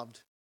kids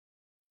loved.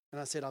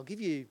 And I said, I'll give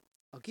you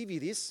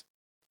this,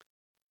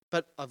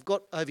 but I've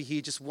got over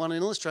here just one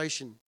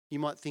illustration. You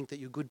might think that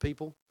you're good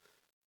people.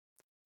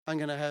 I'm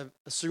going to have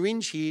a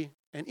syringe here,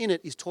 and in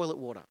it is toilet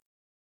water.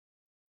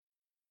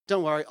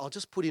 Don't worry, I'll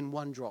just put in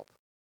one drop.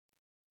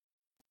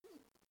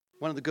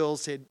 One of the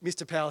girls said,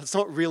 Mr. Powell, it's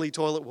not really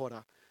toilet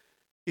water,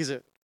 is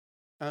it?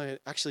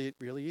 Actually, it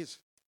really is.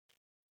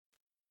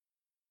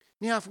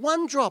 Now, if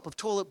one drop of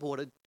toilet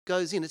water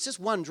goes in, it's just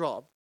one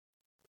drop,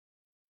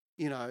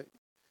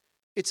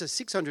 it's a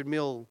 600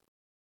 ml,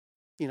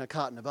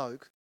 carton of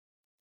Oak.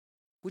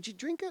 Would you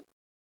drink it?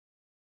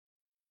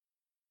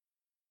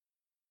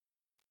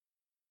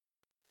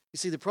 You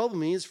see, the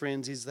problem is,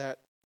 friends, is that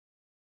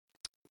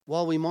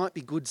while we might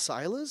be good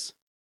sailors,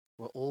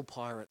 we're all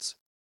pirates.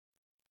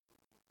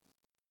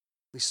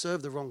 We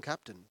serve the wrong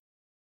captain.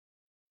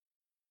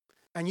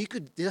 And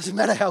it doesn't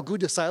matter how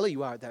good a sailor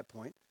you are at that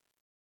point,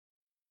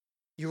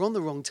 you're on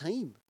the wrong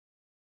team.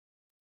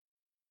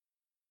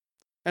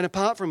 And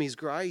apart from his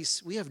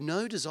grace, we have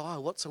no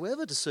desire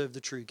whatsoever to serve the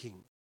true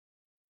King.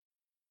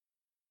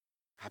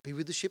 Happy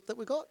with the ship that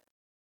we got?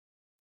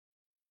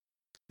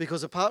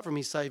 Because apart from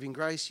his saving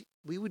grace,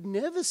 we would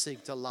never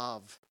seek to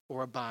love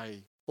or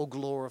obey or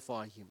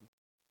glorify him.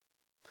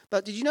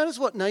 But did you notice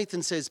what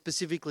Nathan says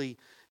specifically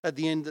at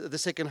the end of the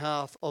second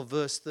half of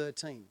verse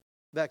 13,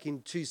 back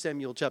in 2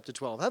 Samuel chapter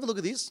 12? Have a look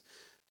at this.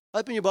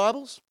 Open your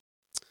Bibles,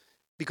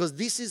 because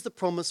this is the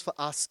promise for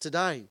us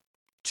today.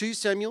 2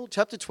 Samuel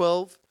chapter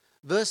 12,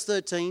 verse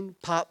 13,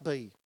 part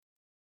B.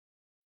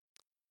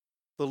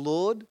 The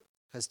Lord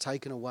has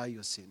taken away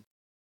your sin.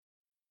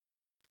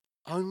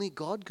 Only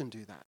God can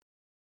do that.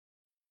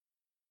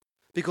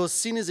 Because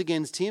sin is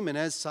against him, and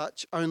as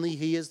such, only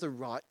he has the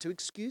right to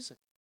excuse it.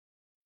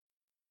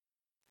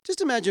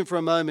 Just imagine for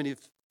a moment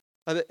if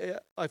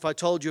I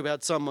told you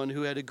about someone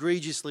who had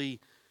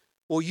egregiously,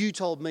 or you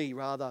told me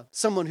rather,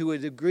 someone who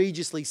had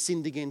egregiously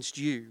sinned against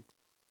you,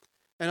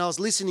 and I was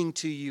listening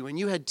to you, and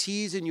you had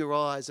tears in your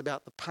eyes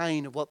about the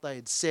pain of what they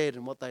had said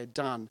and what they had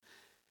done.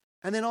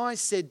 And then I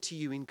said to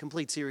you in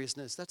complete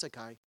seriousness, that's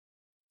okay.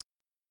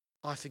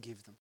 I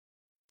forgive them.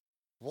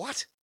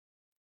 What?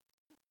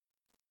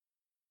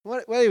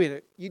 Wait a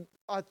minute.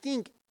 I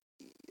think,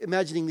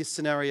 imagining this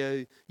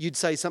scenario, you'd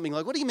say something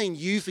like, what do you mean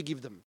you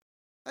forgive them?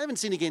 I haven't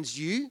sinned against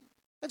you.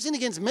 I've sinned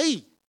against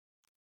me.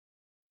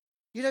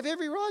 You'd have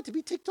every right to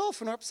be ticked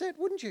off and upset,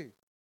 wouldn't you?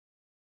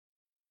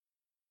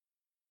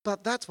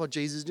 But that's what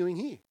Jesus is doing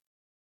here.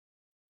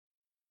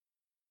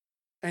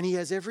 And he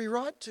has every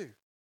right to.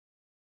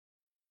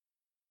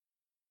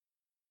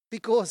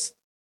 Because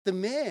the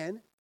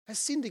man has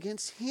sinned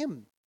against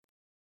him.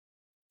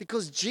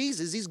 Because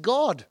Jesus is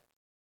God.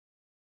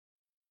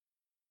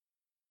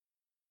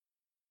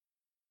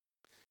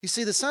 You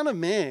see, the Son of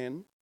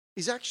Man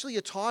is actually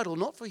a title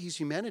not for his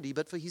humanity,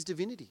 but for his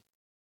divinity.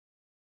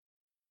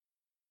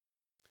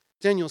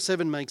 Daniel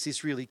 7 makes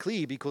this really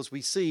clear, because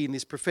we see in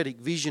this prophetic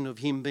vision of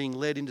him being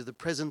led into the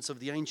presence of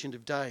the Ancient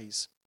of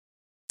Days.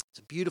 It's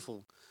a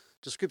beautiful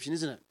description,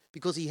 isn't it?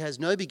 Because he has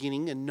no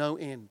beginning and no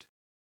end.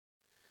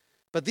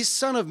 But this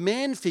Son of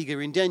Man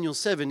figure in Daniel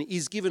 7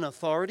 is given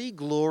authority,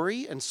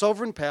 glory, and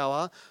sovereign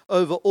power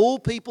over all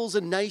peoples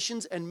and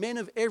nations and men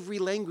of every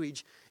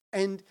language,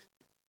 and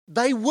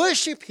they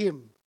worship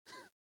him.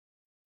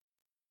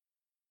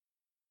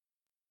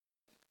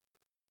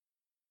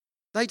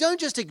 They don't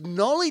just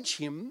acknowledge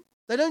him,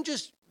 they don't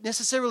just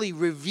necessarily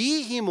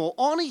revere him or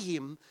honor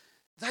him,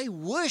 they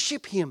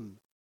worship him.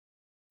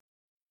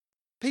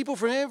 People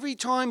from every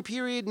time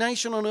period,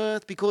 nation on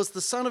earth, because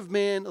the Son of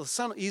Man, the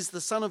Son is the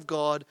Son of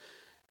God,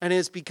 and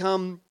has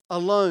become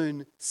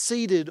alone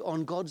seated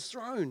on God's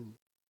throne.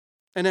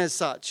 And as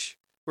such,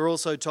 we're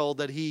also told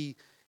that he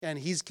and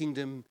his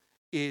kingdom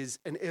is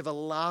an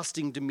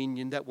everlasting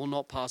dominion that will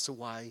not pass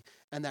away,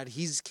 and that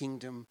his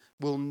kingdom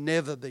will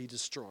never be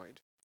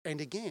destroyed.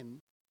 And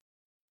again,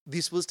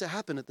 this was to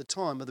happen at the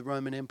time of the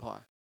Roman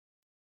Empire.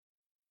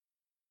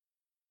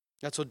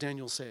 That's what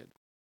Daniel said.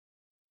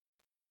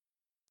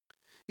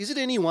 Is it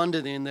any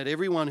wonder then that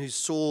everyone who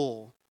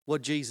saw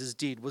what Jesus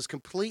did was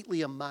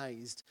completely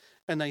amazed,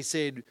 and they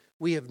said,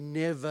 "We have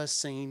never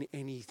seen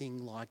anything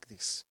like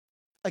this"?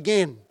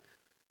 Again,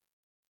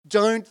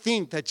 don't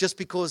think that just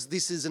because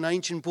this is an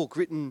ancient book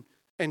written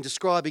and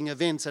describing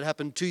events that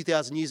happened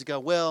 2,000 years ago,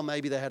 well,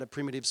 maybe they had a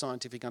primitive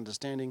scientific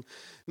understanding.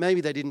 Maybe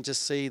they didn't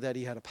just see that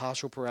he had a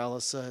partial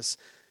paralysis.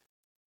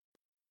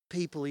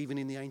 People, even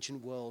in the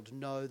ancient world,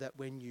 know that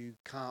when you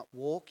can't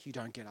walk, you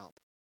don't get up.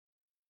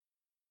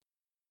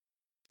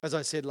 As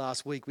I said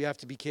last week, we have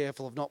to be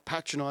careful of not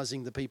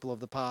patronising the people of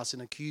the past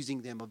and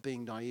accusing them of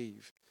being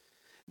naive.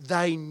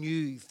 They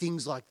knew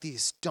things like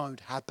this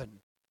don't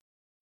happen.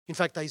 In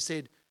fact, they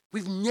said,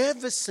 "We've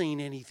never seen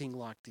anything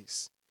like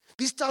this.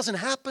 This doesn't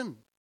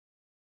happen."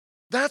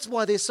 That's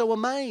why they're so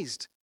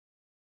amazed.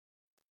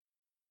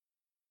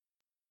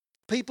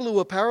 People who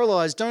are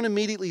paralysed don't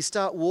immediately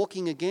start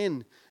walking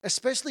again,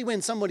 especially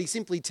when somebody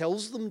simply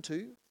tells them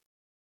to.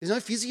 There's no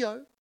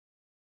physio,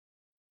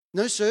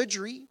 no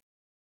surgery.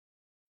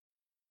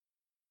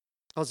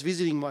 I was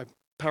visiting my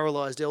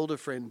paralysed elder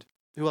friend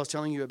who I was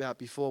telling you about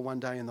before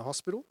one day in the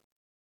hospital.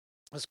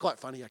 It was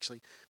quite funny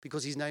actually,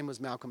 because his name was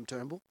Malcolm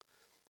Turnbull.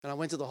 And I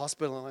went to the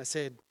hospital and I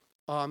said,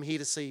 "I'm here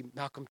to see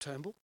Malcolm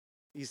Turnbull.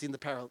 He's in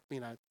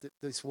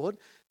this ward."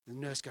 The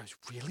nurse goes,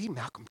 "Really?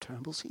 Malcolm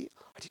Turnbull's here?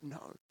 I didn't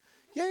know."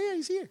 Yeah,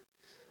 he's here.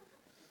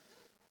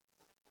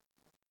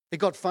 It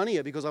got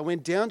funnier because I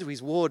went down to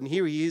his ward and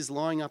here he is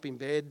lying up in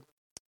bed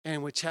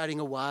and we're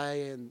chatting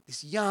away, and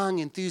this young,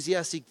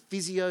 enthusiastic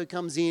physio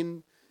comes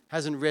in,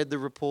 hasn't read the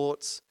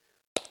reports.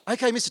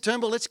 "Okay, Mr.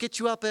 Turnbull, let's get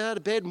you up out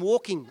of bed and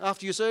walking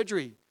after your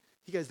surgery."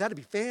 He goes, "That'd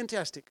be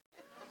fantastic."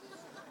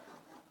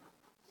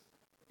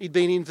 He'd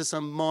been in for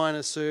some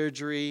minor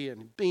surgery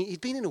and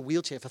he'd been in a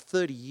wheelchair for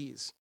 30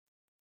 years.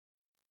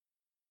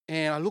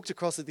 And I looked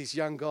across at this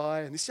young guy,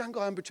 and this young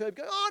guy unperturbed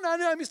goes, "Oh,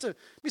 no,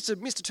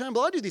 Mr.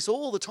 Turnbull, I do this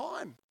all the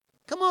time.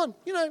 Come on,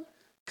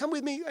 come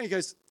with me." And he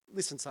goes,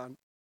 "Listen, son,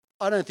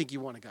 I don't think you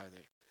want to go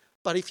there.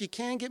 But if you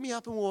can get me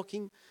up and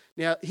walking."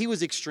 Now, he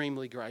was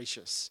extremely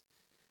gracious.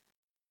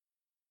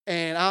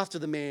 And after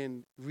the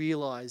man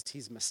realised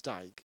his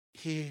mistake,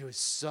 he was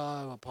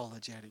so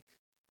apologetic.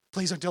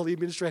 "Please don't tell the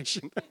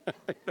administration."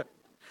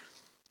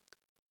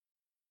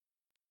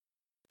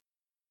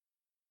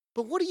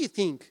 But what do you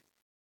think,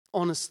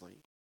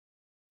 honestly,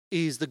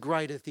 is the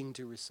greater thing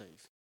to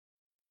receive?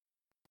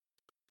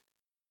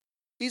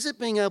 Is it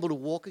being able to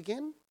walk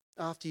again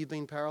after you've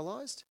been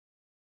paralysed?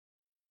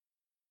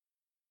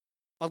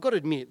 I've got to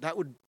admit, that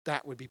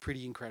would be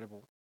pretty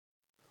incredible.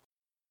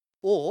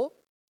 Or,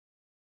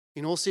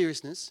 in all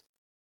seriousness,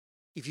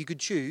 if you could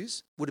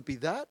choose, would it be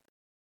that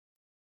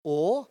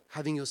or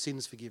having your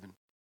sins forgiven?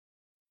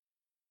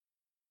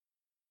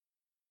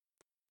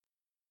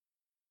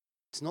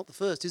 It's not the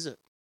first, is it?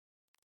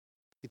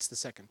 It's the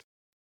second.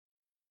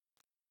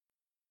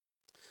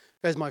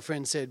 As my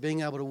friend said,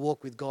 being able to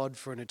walk with God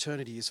for an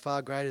eternity is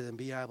far greater than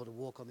being able to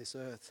walk on this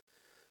earth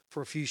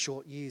for a few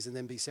short years and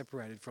then be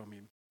separated from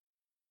him.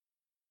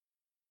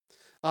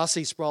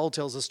 R.C. Sproul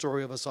tells the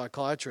story of a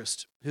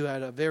psychiatrist who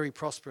had a very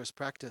prosperous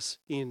practice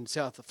in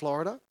south of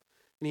Florida,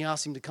 and he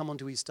asked him to come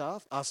onto his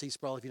staff. R.C.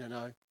 Sproul, if you don't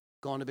know,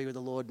 gone to be with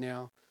the Lord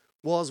now,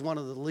 was one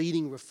of the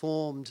leading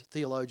Reformed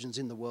theologians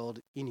in the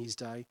world in his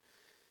day.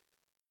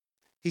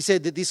 He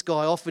said that this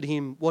guy offered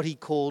him what he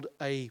called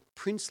a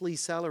princely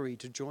salary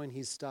to join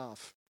his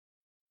staff.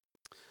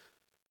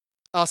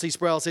 R.C.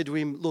 Sproul said to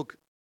him, "Look,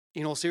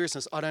 in all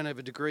seriousness, I don't have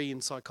a degree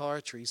in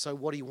psychiatry, so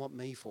what do you want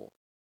me for?"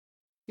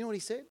 You know what he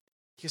said?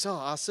 He goes, "Oh,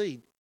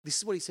 R.C., this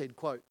is what he said,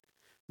 quote,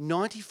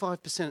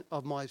 95%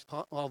 of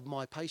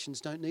my patients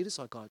don't need a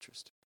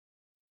psychiatrist.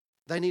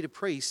 They need a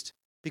priest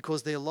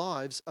because their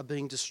lives are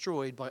being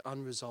destroyed by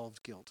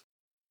unresolved guilt."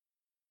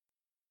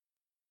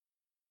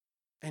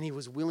 And he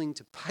was willing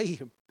to pay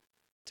him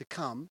to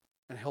come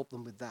and help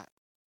them with that.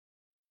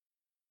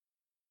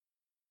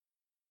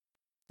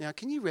 Now,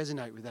 can you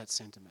resonate with that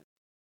sentiment?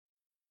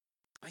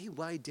 Are you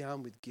weighed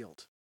down with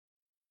guilt?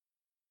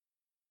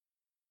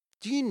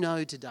 Do you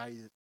know today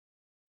that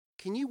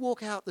can you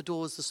walk out the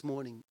doors this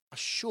morning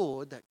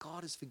assured that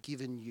God has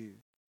forgiven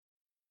you?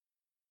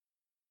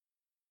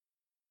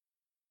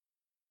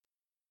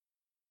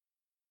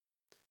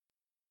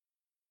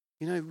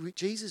 You know,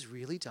 Jesus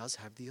really does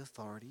have the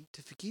authority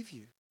to forgive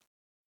you.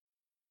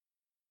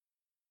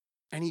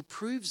 And he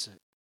proves it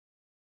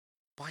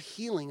by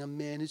healing a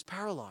man who's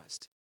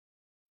paralyzed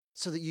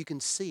so that you can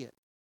see it.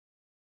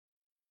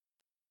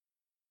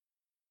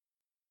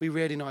 We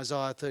read in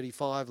Isaiah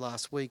 35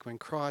 last week when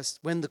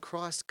the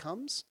Christ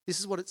comes, this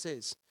is what it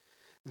says.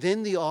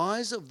 Then the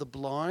eyes of the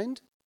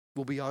blind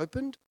will be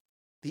opened,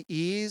 the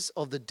ears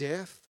of the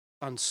deaf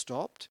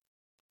unstopped.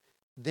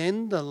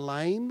 Then the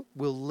lame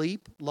will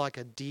leap like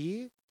a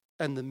deer,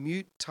 and the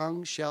mute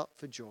tongue shout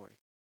for joy.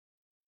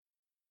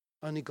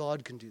 Only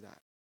God can do that.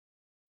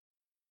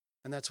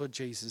 And that's what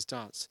Jesus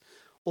does.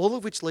 All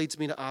of which leads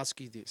me to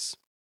ask you this.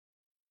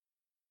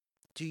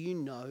 Do you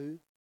know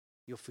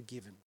you're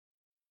forgiven?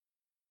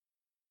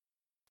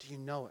 Do you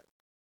know it?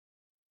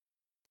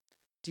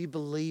 Do you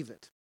believe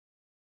it?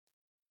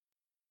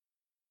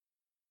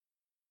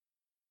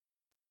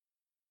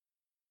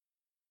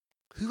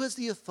 Who has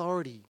the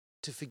authority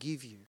to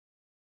forgive you?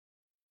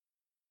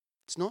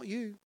 It's not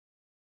you.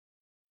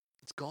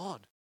 It's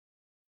God.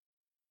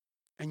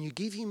 And you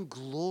give him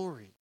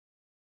glory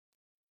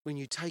when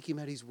you take him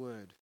at his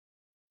word,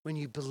 when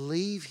you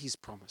believe his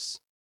promise.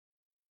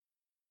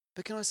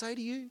 But can I say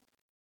to you,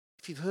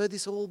 if you've heard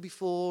this all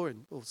before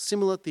or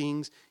similar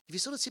things, if you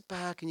sort of sit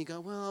back and you go,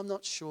 well, I'm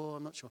not sure.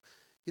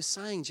 You're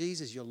saying,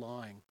 Jesus, you're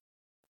lying.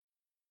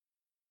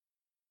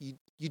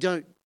 You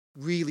don't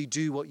really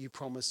do what you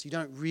promised. You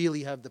don't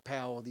really have the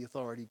power or the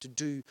authority to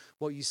do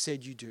what you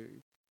said you do.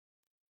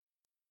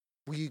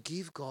 Will you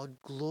give God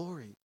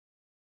glory?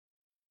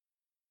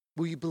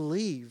 Will you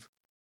believe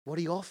what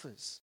he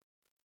offers?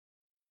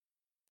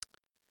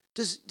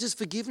 Does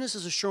forgiveness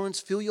as assurance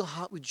fill your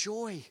heart with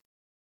joy?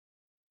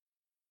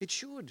 It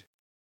should.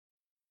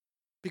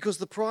 Because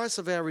the price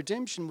of our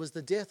redemption was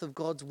the death of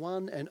God's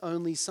one and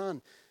only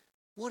Son.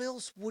 What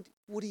else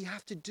would he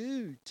have to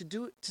do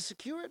it to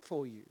secure it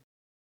for you?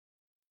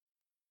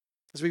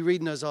 As we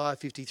read in Isaiah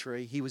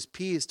 53, he was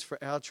pierced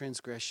for our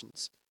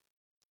transgressions.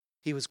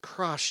 He was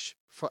crushed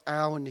for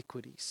our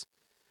iniquities.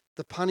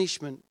 The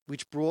punishment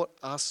which brought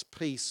us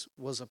peace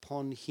was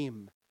upon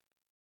him,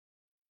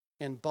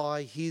 and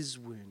by his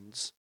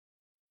wounds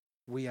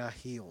we are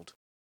healed.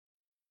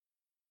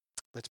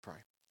 Let's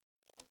pray.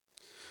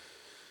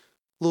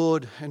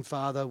 Lord and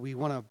Father, we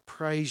want to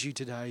praise you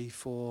today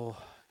for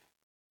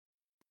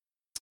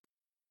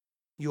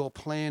your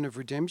plan of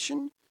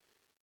redemption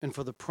and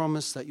for the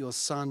promise that your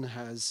Son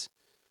has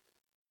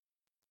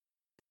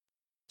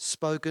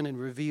spoken and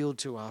revealed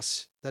to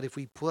us that if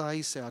we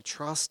place our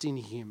trust in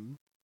him,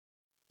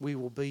 we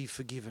will be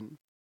forgiven.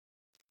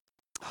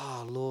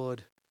 Oh,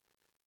 Lord,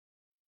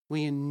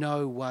 we in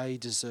no way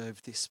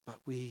deserve this, but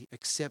we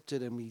accept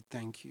it and we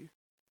thank you.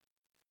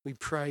 We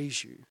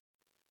praise you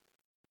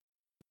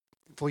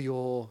for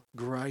your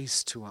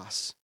grace to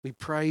us. We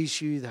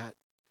praise you that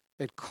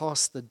it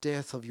cost the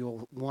death of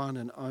your one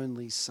and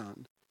only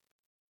Son.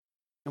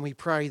 And we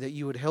pray that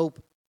you would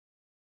help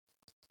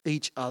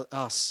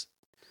us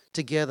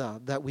together,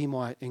 that we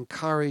might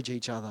encourage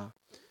each other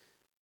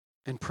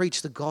and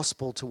preach the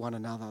gospel to one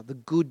another, the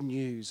good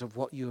news of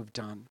what you have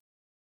done.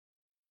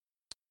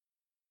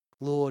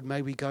 Lord,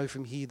 may we go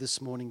from here this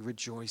morning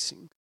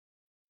rejoicing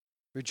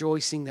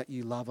that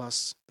you love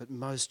us, but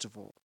most of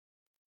all,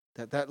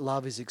 that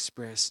love is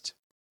expressed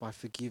by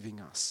forgiving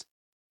us.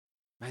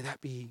 May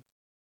that be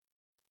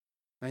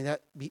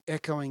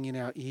echoing in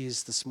our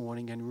ears this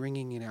morning and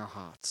ringing in our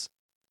hearts.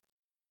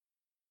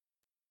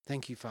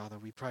 Thank you, Father.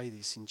 We pray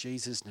this in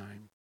Jesus'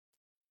 name.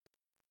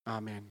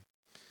 Amen.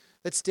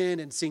 Let's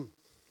stand and sing.